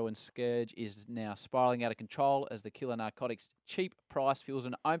 Melbourne's heroin scourge is now spiralling out of control as the killer narcotics cheap price fuels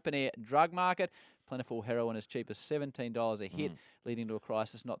an open-air drug market. Plentiful heroin as cheap as $17 a hit, leading to a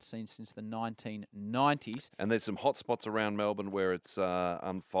crisis not seen since the 1990s. And there's some hot spots around Melbourne where it's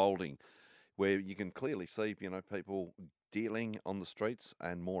unfolding, where you can clearly see, people dealing on the streets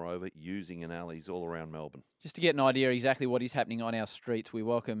and, moreover, using in alleys all around Melbourne. Just to get an idea exactly what is happening on our streets, we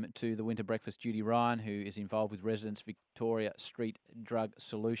welcome to the Winter Breakfast Judy Ryan, who is involved with Residents Victoria Street Drug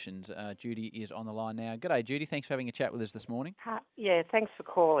Solutions. Judy is on the line now. G'day, Judy. Thanks for having a chat with us this morning. Yeah, thanks for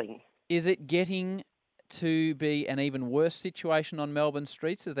calling. Is it getting to be an even worse situation on Melbourne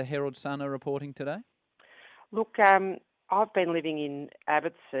streets, as the Herald Sun are reporting today? Look, I've been living in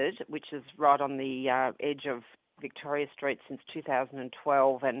Abbotsford, which is right on the edge of Victoria Street since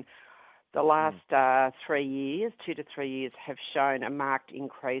 2012, and the last 3 years, 2 to 3 years, have shown a marked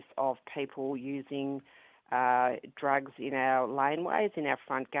increase of people using drugs in our laneways, in our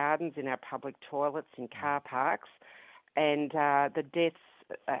front gardens, in our public toilets, in car parks, and the deaths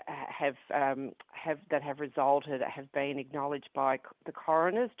have resulted have been acknowledged by the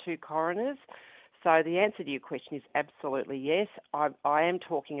coroners, 2 coroners. So the answer to your question is absolutely yes. I am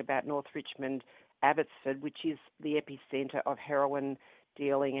talking about North Richmond, Abbotsford, which is the epicentre of heroin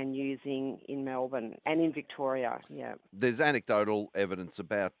dealing and using in Melbourne and in Victoria. Yeah. There's anecdotal evidence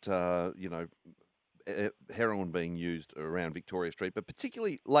about heroin being used around Victoria Street, but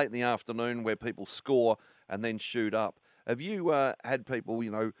particularly late in the afternoon where people score and then shoot up. Have you had people,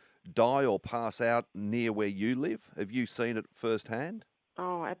 die or pass out near where you live? Have you seen it firsthand?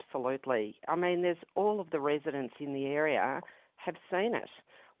 Oh, absolutely. I mean, there's all of the residents in the area have seen it.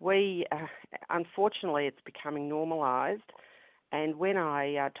 We, unfortunately, it's becoming normalised. And when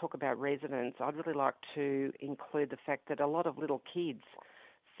I talk about residents, I'd really like to include the fact that a lot of little kids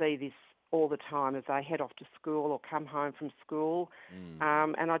see this all the time as they head off to school or come home from school.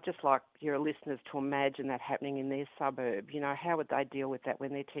 And I'd just like your listeners to imagine that happening in their suburb. How would they deal with that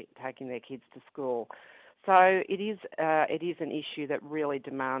when they're taking their kids to school? So it is an issue that really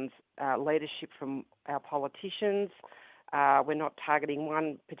demands leadership from our politicians. We're not targeting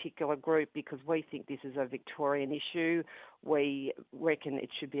one particular group because we think this is a Victorian issue. We reckon it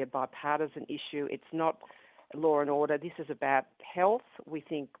should be a bipartisan issue. It's not law and order. This is about health. We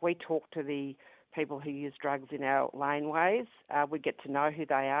talk to the people who use drugs in our laneways. We get to know who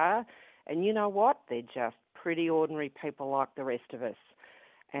they are. And you know what? They're just pretty ordinary people like the rest of us.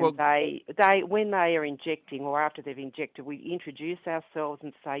 And they when they are injecting or after they've injected, we introduce ourselves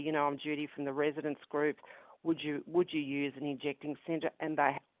and say, I'm Judy from the residents group. Would you use an injecting centre? And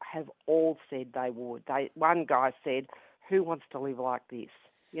they have all said they would. One guy said, "Who wants to live like this?"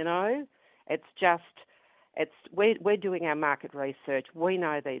 We're doing our market research. We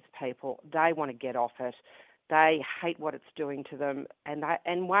know these people. They want to get off it. They hate what it's doing to them.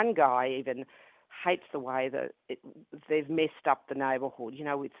 And one guy even hates the way that they've messed up the neighbourhood,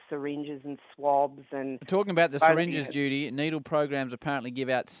 with syringes and swabs and... Talking about the both syringes, units. Judy, needle programs apparently give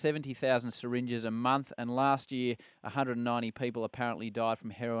out 70,000 syringes a month, and last year 190 people apparently died from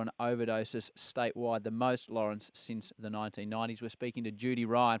heroin overdoses statewide, the most, Lawrence, since the 1990s. We're speaking to Judy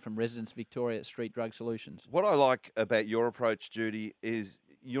Ryan from Residents Victoria Street Drug Solutions. What I like about your approach, Judy, is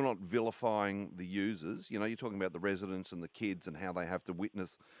you're not vilifying the users. You're talking about the residents and the kids and how they have to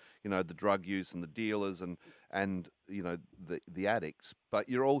witness, the drug use and the dealers and the addicts. But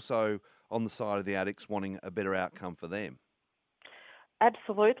you're also on the side of the addicts wanting a better outcome for them.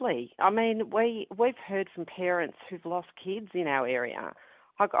 Absolutely. I mean, we've heard from parents who've lost kids in our area.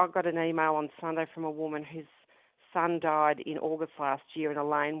 I got an email on Sunday from a woman whose son died in August last year in a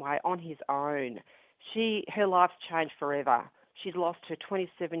laneway on his own. Her life's changed forever. She's lost her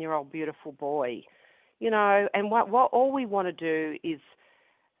 27-year-old beautiful boy. And what all we want to do is...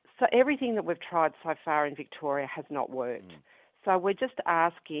 So everything that we've tried so far in Victoria has not worked. So we're just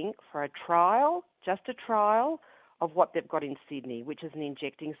asking for just a trial of what they've got in Sydney, which is an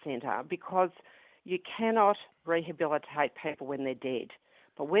injecting centre, because you cannot rehabilitate people when they're dead.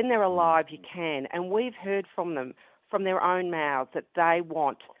 But when they're alive, you can. And we've heard from them, from their own mouths, that they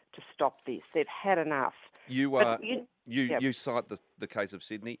want to stop this. They've had enough. You cite the case of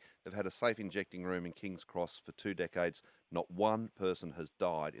Sydney. They've had a safe injecting room in King's Cross for 2 decades. Not one person has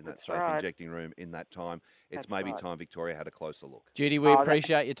died in that safe injecting room in that time. It's maybe time Victoria had a closer look. Judy, we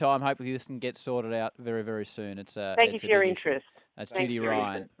appreciate your time. Hopefully this can get sorted out very, very soon. Thank you for your interest. That's Judy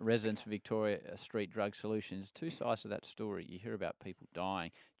Ryan, Residents for Victoria Street Drug Solutions. Two sides of that story. You hear about people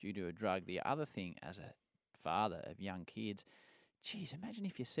dying due to a drug. The other thing, as a father of young kids, geez, imagine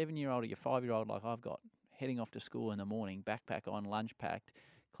if your 7-year-old or your 5-year-old, like I've got, heading off to school in the morning, backpack on, lunch packed,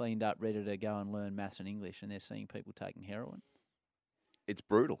 cleaned up, ready to go and learn maths and English, and they're seeing people taking heroin. It's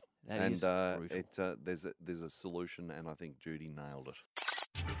brutal. That is brutal. There's a solution, and I think Judy nailed it.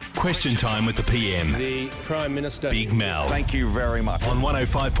 Question time with the PM. The Prime Minister. Big Mel. Thank you very much. On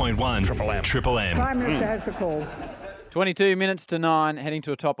 105.1 Triple M. Prime Minister has the call. 22 minutes to 9, heading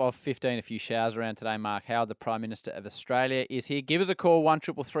to a top of 15. A few showers around today. Mark Howard, the Prime Minister of Australia, is here. Give us a call,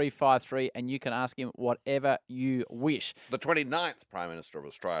 133353, and you can ask him whatever you wish. The 29th Prime Minister of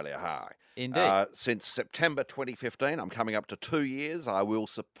Australia, hi. Indeed. Since September 2015, I'm coming up to 2 years. I will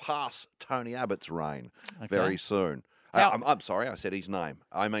surpass Tony Abbott's reign very soon. I'm sorry, I said his name.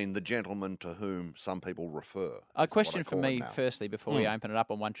 I mean the gentleman to whom some people refer. A question for me, firstly, before we open it up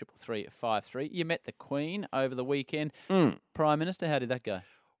on 133353. You met the Queen over the weekend. Prime Minister, how did that go?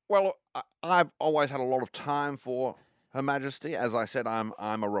 Well, I've always had a lot of time for Her Majesty. As I said, I'm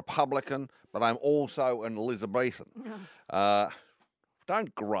a Republican, but I'm also an Elizabethan.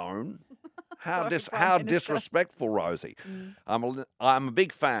 Don't groan. How disrespectful, Rosie. I'm a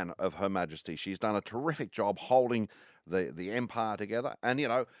big fan of Her Majesty. She's done a terrific job holding the empire together. And,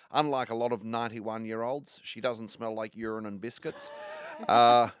 unlike a lot of 91-year-olds, she doesn't smell like urine and biscuits.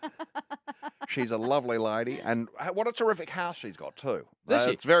 She's a lovely lady. And what a terrific house she's got, too.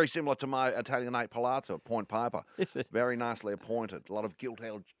 It's very similar to my Italianate palazzo at Point Piper. Is it? Very nicely appointed. A lot of gilt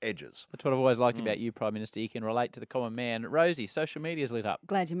edges. That's what I've always liked about you, Prime Minister. You can relate to the common man. Rosie, social media's lit up.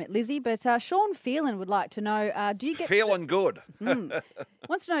 Glad you met Lizzie. But Sean Phelan would like to know, do you get... Feeling good.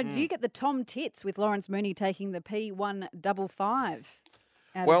 Wants to know, do you get the Tom Tits with Lawrence Mooney taking the P155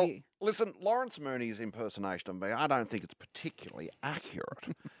 out of you? Listen, Lawrence Mooney's impersonation of me, I don't think it's particularly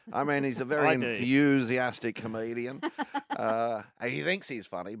accurate. I mean, he's a very enthusiastic comedian. He thinks he's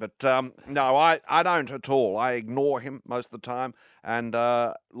funny, but no, I don't at all. I ignore him most of the time, and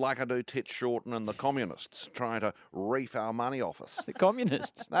like I do Tits Shorten and the communists, trying to reef our money off us. The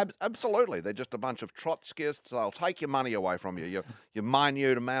communists? Absolutely. They're just a bunch of Trotskyists. They'll take your money away from you. Your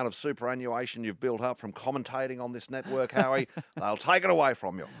minute amount of superannuation you've built up from commentating on this network, Howie, they'll take it away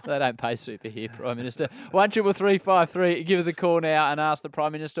from you. They don't pay super here, Prime Minister. 133353. Give us a call now and ask the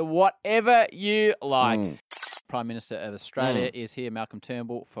Prime Minister whatever you like. Prime Minister of Australia is here, Malcolm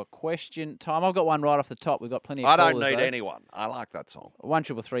Turnbull, for question time. I've got one right off the top. We've got plenty of I callers, don't need though. anyone. I like that song.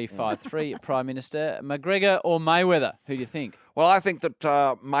 133353. Prime Minister, McGregor or Mayweather? Who do you think? Well, I think that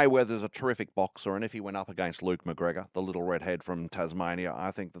Mayweather's a terrific boxer, and if he went up against Luke McGregor, the little redhead from Tasmania,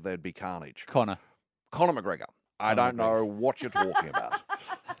 I think that there'd be carnage. Conor McGregor. I don't know what you're talking about.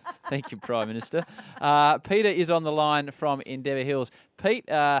 Thank you, Prime Minister. Peter is on the line from Endeavour Hills. Pete,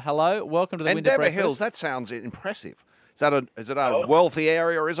 hello. Welcome to the Winter Breakfast. Endeavour Hills, that sounds impressive. Is it a wealthy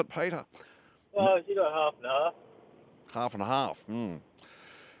area, is it, Peter? Well, you got half and half. Half and half.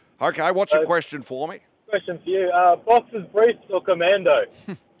 Okay, what's your question for me? Question for you. Boxers briefs or commando?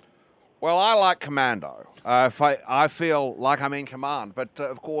 Well, I like commando. I feel like I'm in command. But,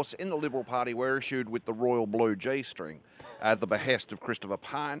 of course, in the Liberal Party, we're issued with the royal blue G-string at the behest of Christopher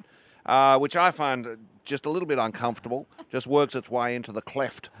Pyne, which I find just a little bit uncomfortable, just works its way into the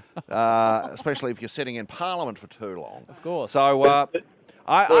cleft, especially if you're sitting in Parliament for too long. Of course. So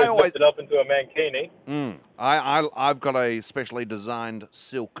I always... it up into a mankini. I've got a specially designed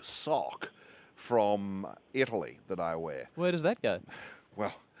silk sock from Italy that I wear. Where does that go?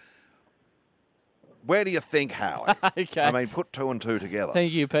 Well... Where do you think, Howie? Okay. I mean, put two and two together.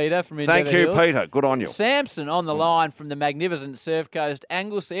 Thank you, Peter, from Thank Endeavour you, Hills. Peter. Good on you. Samson on the line from the magnificent Surf Coast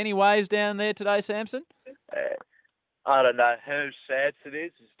Anglesey. Any waves down there today, Samson? I don't know whose Samson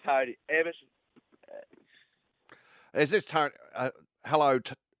is. It's Tony Evans. Is this Tony? Hello,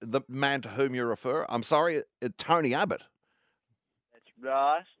 the man to whom you refer. I'm sorry, Tony Abbott. That's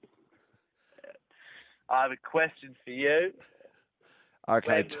right. I have a question for you.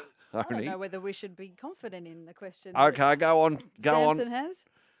 Okay, I don't Tony. know whether we should be confident in the question. Okay, go on. Samson has.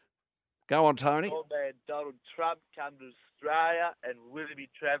 Go on, Tony. Old man Donald Trump come to Australia, and will he be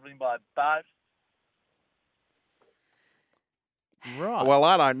travelling by boat? Right. Well,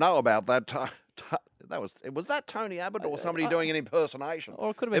 I don't know about that. Was that Tony Abbott or somebody doing an impersonation?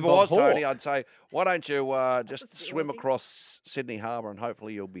 Or it could have been If it was Bob Tony, Hawke. I'd say, why don't you just swim across Sydney Harbour and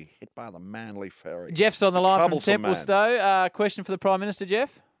hopefully you'll be hit by the Manly Ferry. Jeff's on the line from Troublesome man. Templestowe. Question for the Prime Minister,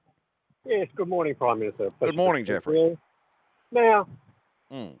 Jeff? Yes, good morning, Prime Minister. Good morning, Jeffrey. Now,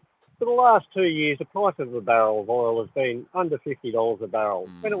 for the last 2 years, the price of a barrel of oil has been under $50 a barrel.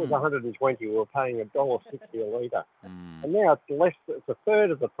 When it was $120, we were paying $1.60 a litre. And now it's a third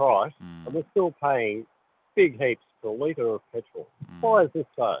of the price, and we're still paying big heaps for a litre of petrol. Why is this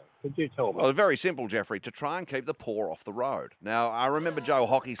so? Could you tell me? Well, it's very simple, Jeffrey, to try and keep the poor off the road. Now, I remember Joe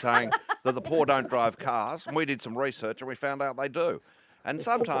Hockey saying that the poor don't drive cars, and we did some research and we found out they do. And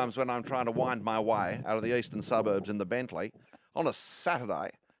sometimes when I'm trying to wind my way out of the eastern suburbs in the Bentley, on a Saturday,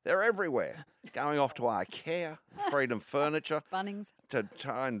 they're everywhere, going off to IKEA, Freedom Furniture, Bunnings, to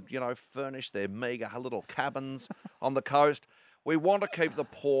try and, furnish their meagre little cabins on the coast. We want to keep the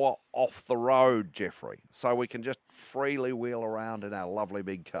poor off the road, Jeffrey, so we can just freely wheel around in our lovely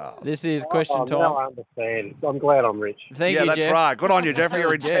big cars. This is question time. Now I understand. I'm glad I'm rich. Thank you, that's Jeff. right. Good on you, Jeffrey.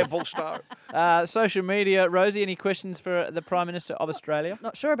 You're in Jeff. Templestowe. Social media. Rosie, any questions for the Prime Minister of Australia?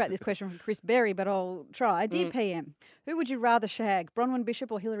 Not sure about this question from Chris Berry, but I'll try. Dear PM, who would you rather shag, Bronwyn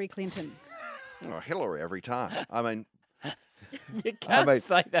Bishop or Hillary Clinton? Oh, Hillary every time. I mean... You can't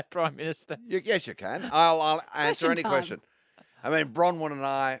say that, Prime Minister. Yes, you can. I'll answer question any time. question. I mean, Bronwyn and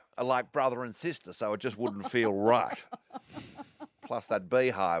I are like brother and sister, so it just wouldn't feel right. Plus that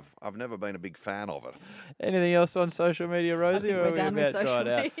beehive, I've never been a big fan of it. Anything else on social media, Rosie? Or we're are we done with about social dried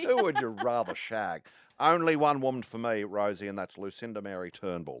out? media. Who would you rather shag? Only one woman for me, Rosie, and that's Lucinda Mary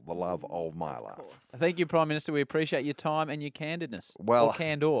Turnbull, the love of my life. Thank you, Prime Minister. We appreciate your time and your candidness. Well- or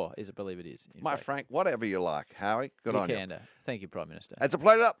candor, is I believe it is. My Frank, whatever you like, Howie. Good Your on you. candor. Thank you, Prime Minister. It's a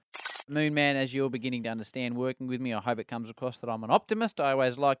pleasure. Moonman, as you're beginning to understand working with me, I hope it comes across that I'm an optimist. I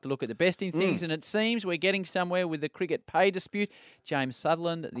always like to look at the best in things, and it seems we're getting somewhere with the cricket pay dispute. James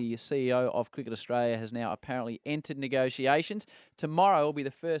Sutherland, the CEO of Cricket Australia, has now apparently entered negotiations. Tomorrow will be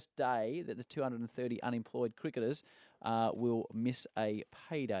the first day that the 230 unemployed cricketers will miss a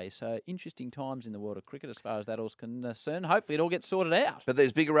payday. So interesting times in the world of cricket as far as that all's concerned. Hopefully it all gets sorted out. But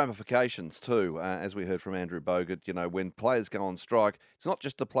there's bigger ramifications too, as we heard from Andrew Bogut. When players go on strike, it's not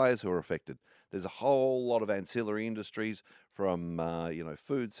just the players who are affected. There's a whole lot of ancillary industries from,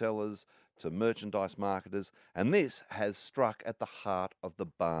 food sellers to merchandise marketers, and this has struck at the heart of the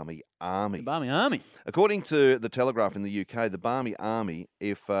Barmy Army. The Barmy Army. According to the Telegraph in the UK, the Barmy Army,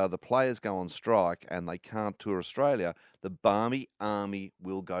 if the players go on strike and they can't tour Australia, the Barmy Army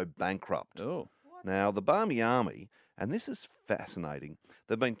will go bankrupt. Oh. Now, the Barmy Army, and this is fascinating,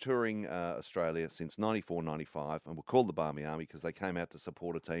 they've been touring Australia since 94-95 and were called the Barmy Army because they came out to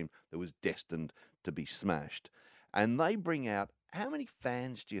support a team that was destined to be smashed. And they bring out, how many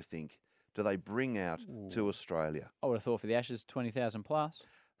fans do you think do they bring out to Australia? I would have thought for the Ashes, 20,000 plus.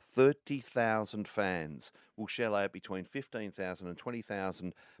 30,000 fans will shell out between £15,000 and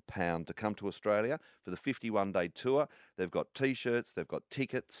 £20,000 to come to Australia for the 51-day tour. They've got T-shirts, they've got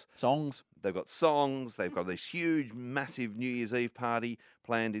tickets. Songs. They've got songs, they've got this huge, massive New Year's Eve party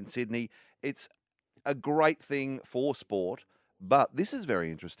planned in Sydney. It's a great thing for sport, but this is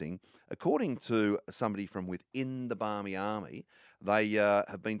very interesting. According to somebody from within the Barmy Army, they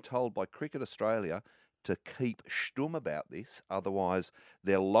have been told by Cricket Australia to keep stum about this, otherwise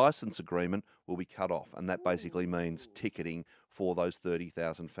their licence agreement will be cut off, and that basically means ticketing for those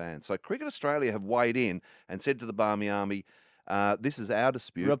 30,000 fans. So Cricket Australia have weighed in and said to the Barmy Army, This is our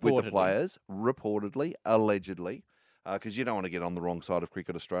dispute with the Reportedly. players, reportedly, allegedly, because you don't want to get on the wrong side of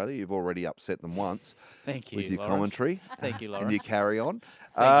Cricket Australia. You've already upset them once. Thank you, with your Lawrence. commentary. Thank you, And Lawrence. you carry on.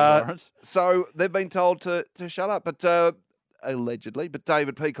 Thank you, Lawrence. So they've been told to shut up, but allegedly. But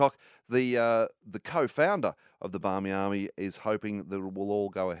David Peacock, the co-founder of the Barmy Army, is hoping that it will all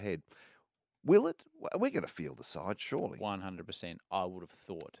go ahead. Will it? We're going to field the side, surely. 100%, I would have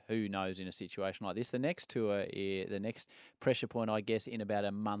thought. Who knows in a situation like this? The next tour, the next pressure point, I guess, in about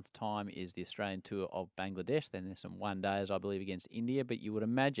a month's time is the Australian tour of Bangladesh. Then there's some one days, I believe, against India. But you would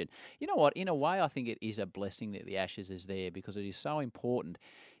imagine, you know what? In a way, I think it is a blessing that the Ashes is there because it is so important.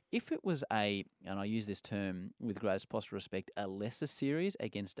 If it was and I use this term with greatest possible respect, a lesser series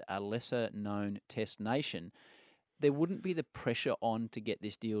against a lesser known test nation, there wouldn't be the pressure on to get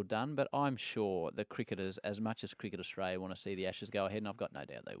this deal done, but I'm sure the cricketers, as much as Cricket Australia want to see the Ashes go ahead, and I've got no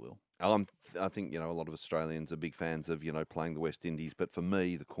doubt they will. I think, a lot of Australians are big fans of, playing the West Indies, but for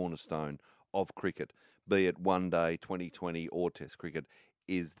me, the cornerstone of cricket, be it one day, 2020 or test cricket,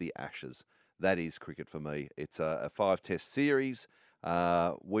 is the Ashes. That is cricket for me. It's a 5-test series.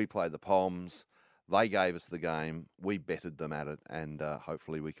 We play the Poms. They gave us the game. We betted them at it, and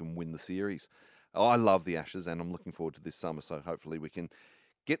hopefully we can win the series. I love the Ashes, and I'm looking forward to this summer, so hopefully we can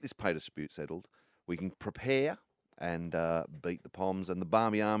get this pay dispute settled. We can prepare and beat the Poms and the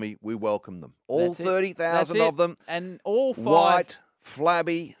Barmy Army. We welcome them. All 30,000 of them. And all 5... White,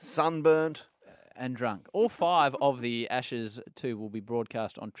 flabby, sunburnt. And drunk. All 5 of the Ashes too will be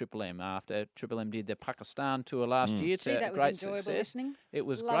broadcast on Triple M after Triple M did the Pakistan tour last year. It's Gee, a that was great enjoyable success. listening. It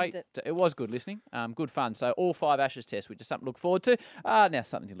was Loved great. it. It was good listening. Good fun. So all 5 Ashes tests, which is something to look forward to. Now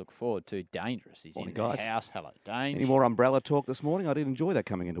something to look forward to. Dangerous is Morning, in guys. the house. Hello, Dangerous. Any more umbrella talk this morning? I did enjoy that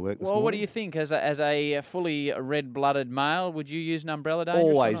coming into work this morning. Well, what do you think as a fully red-blooded male? Would you use an umbrella, Dangerous?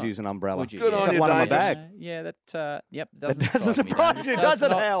 Always or not? use an umbrella. Would you? Good on Got you, one in my Dangerous. bag. Yeah, that yep. That Doesn't doesn't surprise me, you, Dangerous. does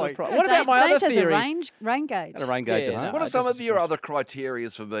it, not Howie? surprise- What about my other Dange has theory? a rain gauge. Got a rain gauge Yeah, at home. no, What are it some of doesn't your surprise other criteria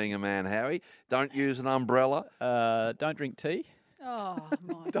for being a man, Howie? Don't use an umbrella. Don't drink tea. Oh,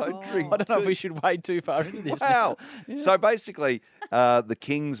 my Don't God. drink I don't know if tea. we should wade too far into this. Wow. Yeah. So basically, the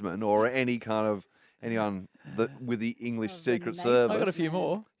Kingsman or anyone with the English Secret Service. I've got a few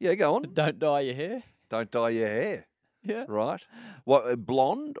more. Yeah, go on. Don't dye your hair. Don't dye your hair. Yeah. Right. What,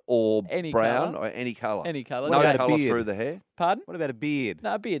 blonde or Any brown colour. or any colour? Any colour. No What about a colour beard? through the hair? Pardon? What about a beard?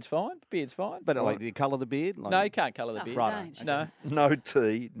 No, beard's fine. Beard's fine. But like, do you colour the beard? Like, No, you can't colour the Oh, beard. don't. No, No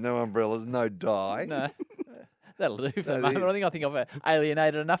tea, no umbrellas, no dye. no. That'll do for the That moment. is. I think I've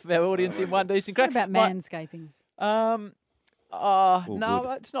alienated enough of our audience in one decent crack. What about manscaping? No,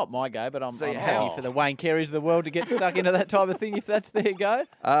 good. it's not my go, but I'm See, happy how- for the Wayne Careys of the world to get stuck into that type of thing if that's their go.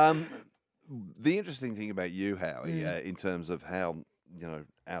 The interesting thing about you, Howie, in terms of how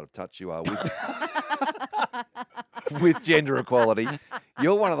out of touch you are with gender equality,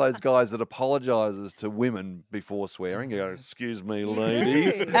 you're one of those guys that apologises to women before swearing. You go, "Excuse me,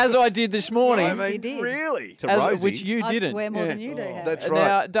 ladies." As I did this morning. Yes, you did. Really? To Rosie. Which you I didn't. swear more than you do. Howie. That's Now,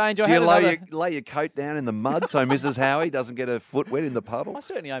 right. Danger, I Do you had another- lay your coat down in the mud so Mrs. Howie doesn't get her foot wet in the puddle? I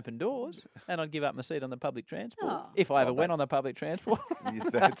certainly open doors, and I'd give up my seat on the public transport Oh. if I ever went on the public transport. Yeah,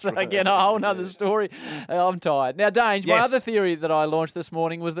 that's right. Again, a whole nother story. I'm tired. Now, Dange, my Yes. other theory that I launched this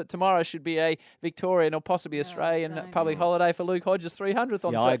morning was that tomorrow should be a Victorian or possibly Australian Dange. public holiday for Luke Hodge's 300th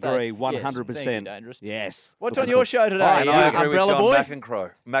on Yeah, I Saturday. agree, 100%. Yes, thank you, Dangerous. Yes. What's Looking on your for- show today, And I agree with Umbrella John Boy?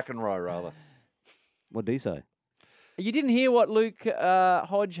 McEnroe, rather. What did he say? You didn't hear what Luke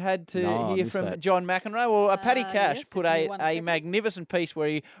Hodge had to No, I hear missed from that. John McEnroe? Well, Paddy Cash yes, put just give me a 1 second. magnificent piece where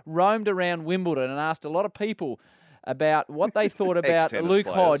he roamed around Wimbledon and asked a lot of people about what they thought about Ex-tennis Luke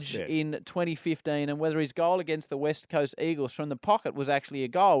players, Hodge yes. in 2015 and whether his goal against the West Coast Eagles from the pocket was actually a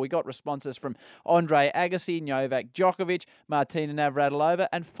goal. We got responses from Andre Agassi, Novak Djokovic, Martina Navratilova,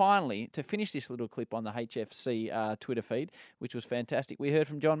 and finally, to finish this little clip on the HFC Twitter feed, which was fantastic, we heard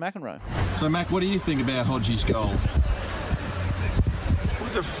from John McEnroe. So, Mac, what do you think about Hodge's goal? Who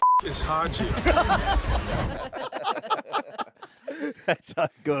the f*** is Hodge? That's so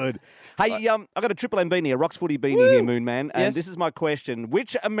good. Hey, I've got a Triple M beanie, a Rocks Footy beanie here, Moonman. And Yes. this is my question.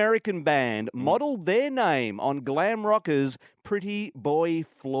 Which American band modelled their name on glam rockers Pretty Boy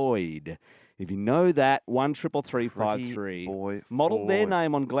Floyd? If you know that, 133353. Pretty Boy Modelled their Floyd.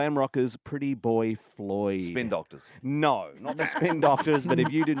 name on glam rockers Pretty Boy Floyd. Spin Doctors. No, not the Spin Doctors, but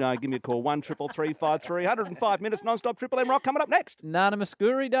if you do know, give me a call, 133353. 105 minutes non-stop Triple M rock coming up next. Nana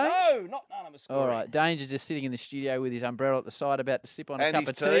Muscuri, Dange? No, not Nana Muscuri. All right, Danger's just sitting in the studio with his umbrella at the side, about to sip on a And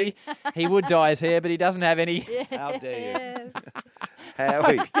cup his of tea. He would dye his hair, but he doesn't have any. How dare you?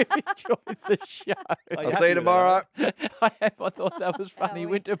 Howie. Enjoyed the show. I'll see you tomorrow. I thought that was funny.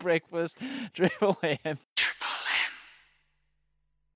 Went to breakfast, Triple M.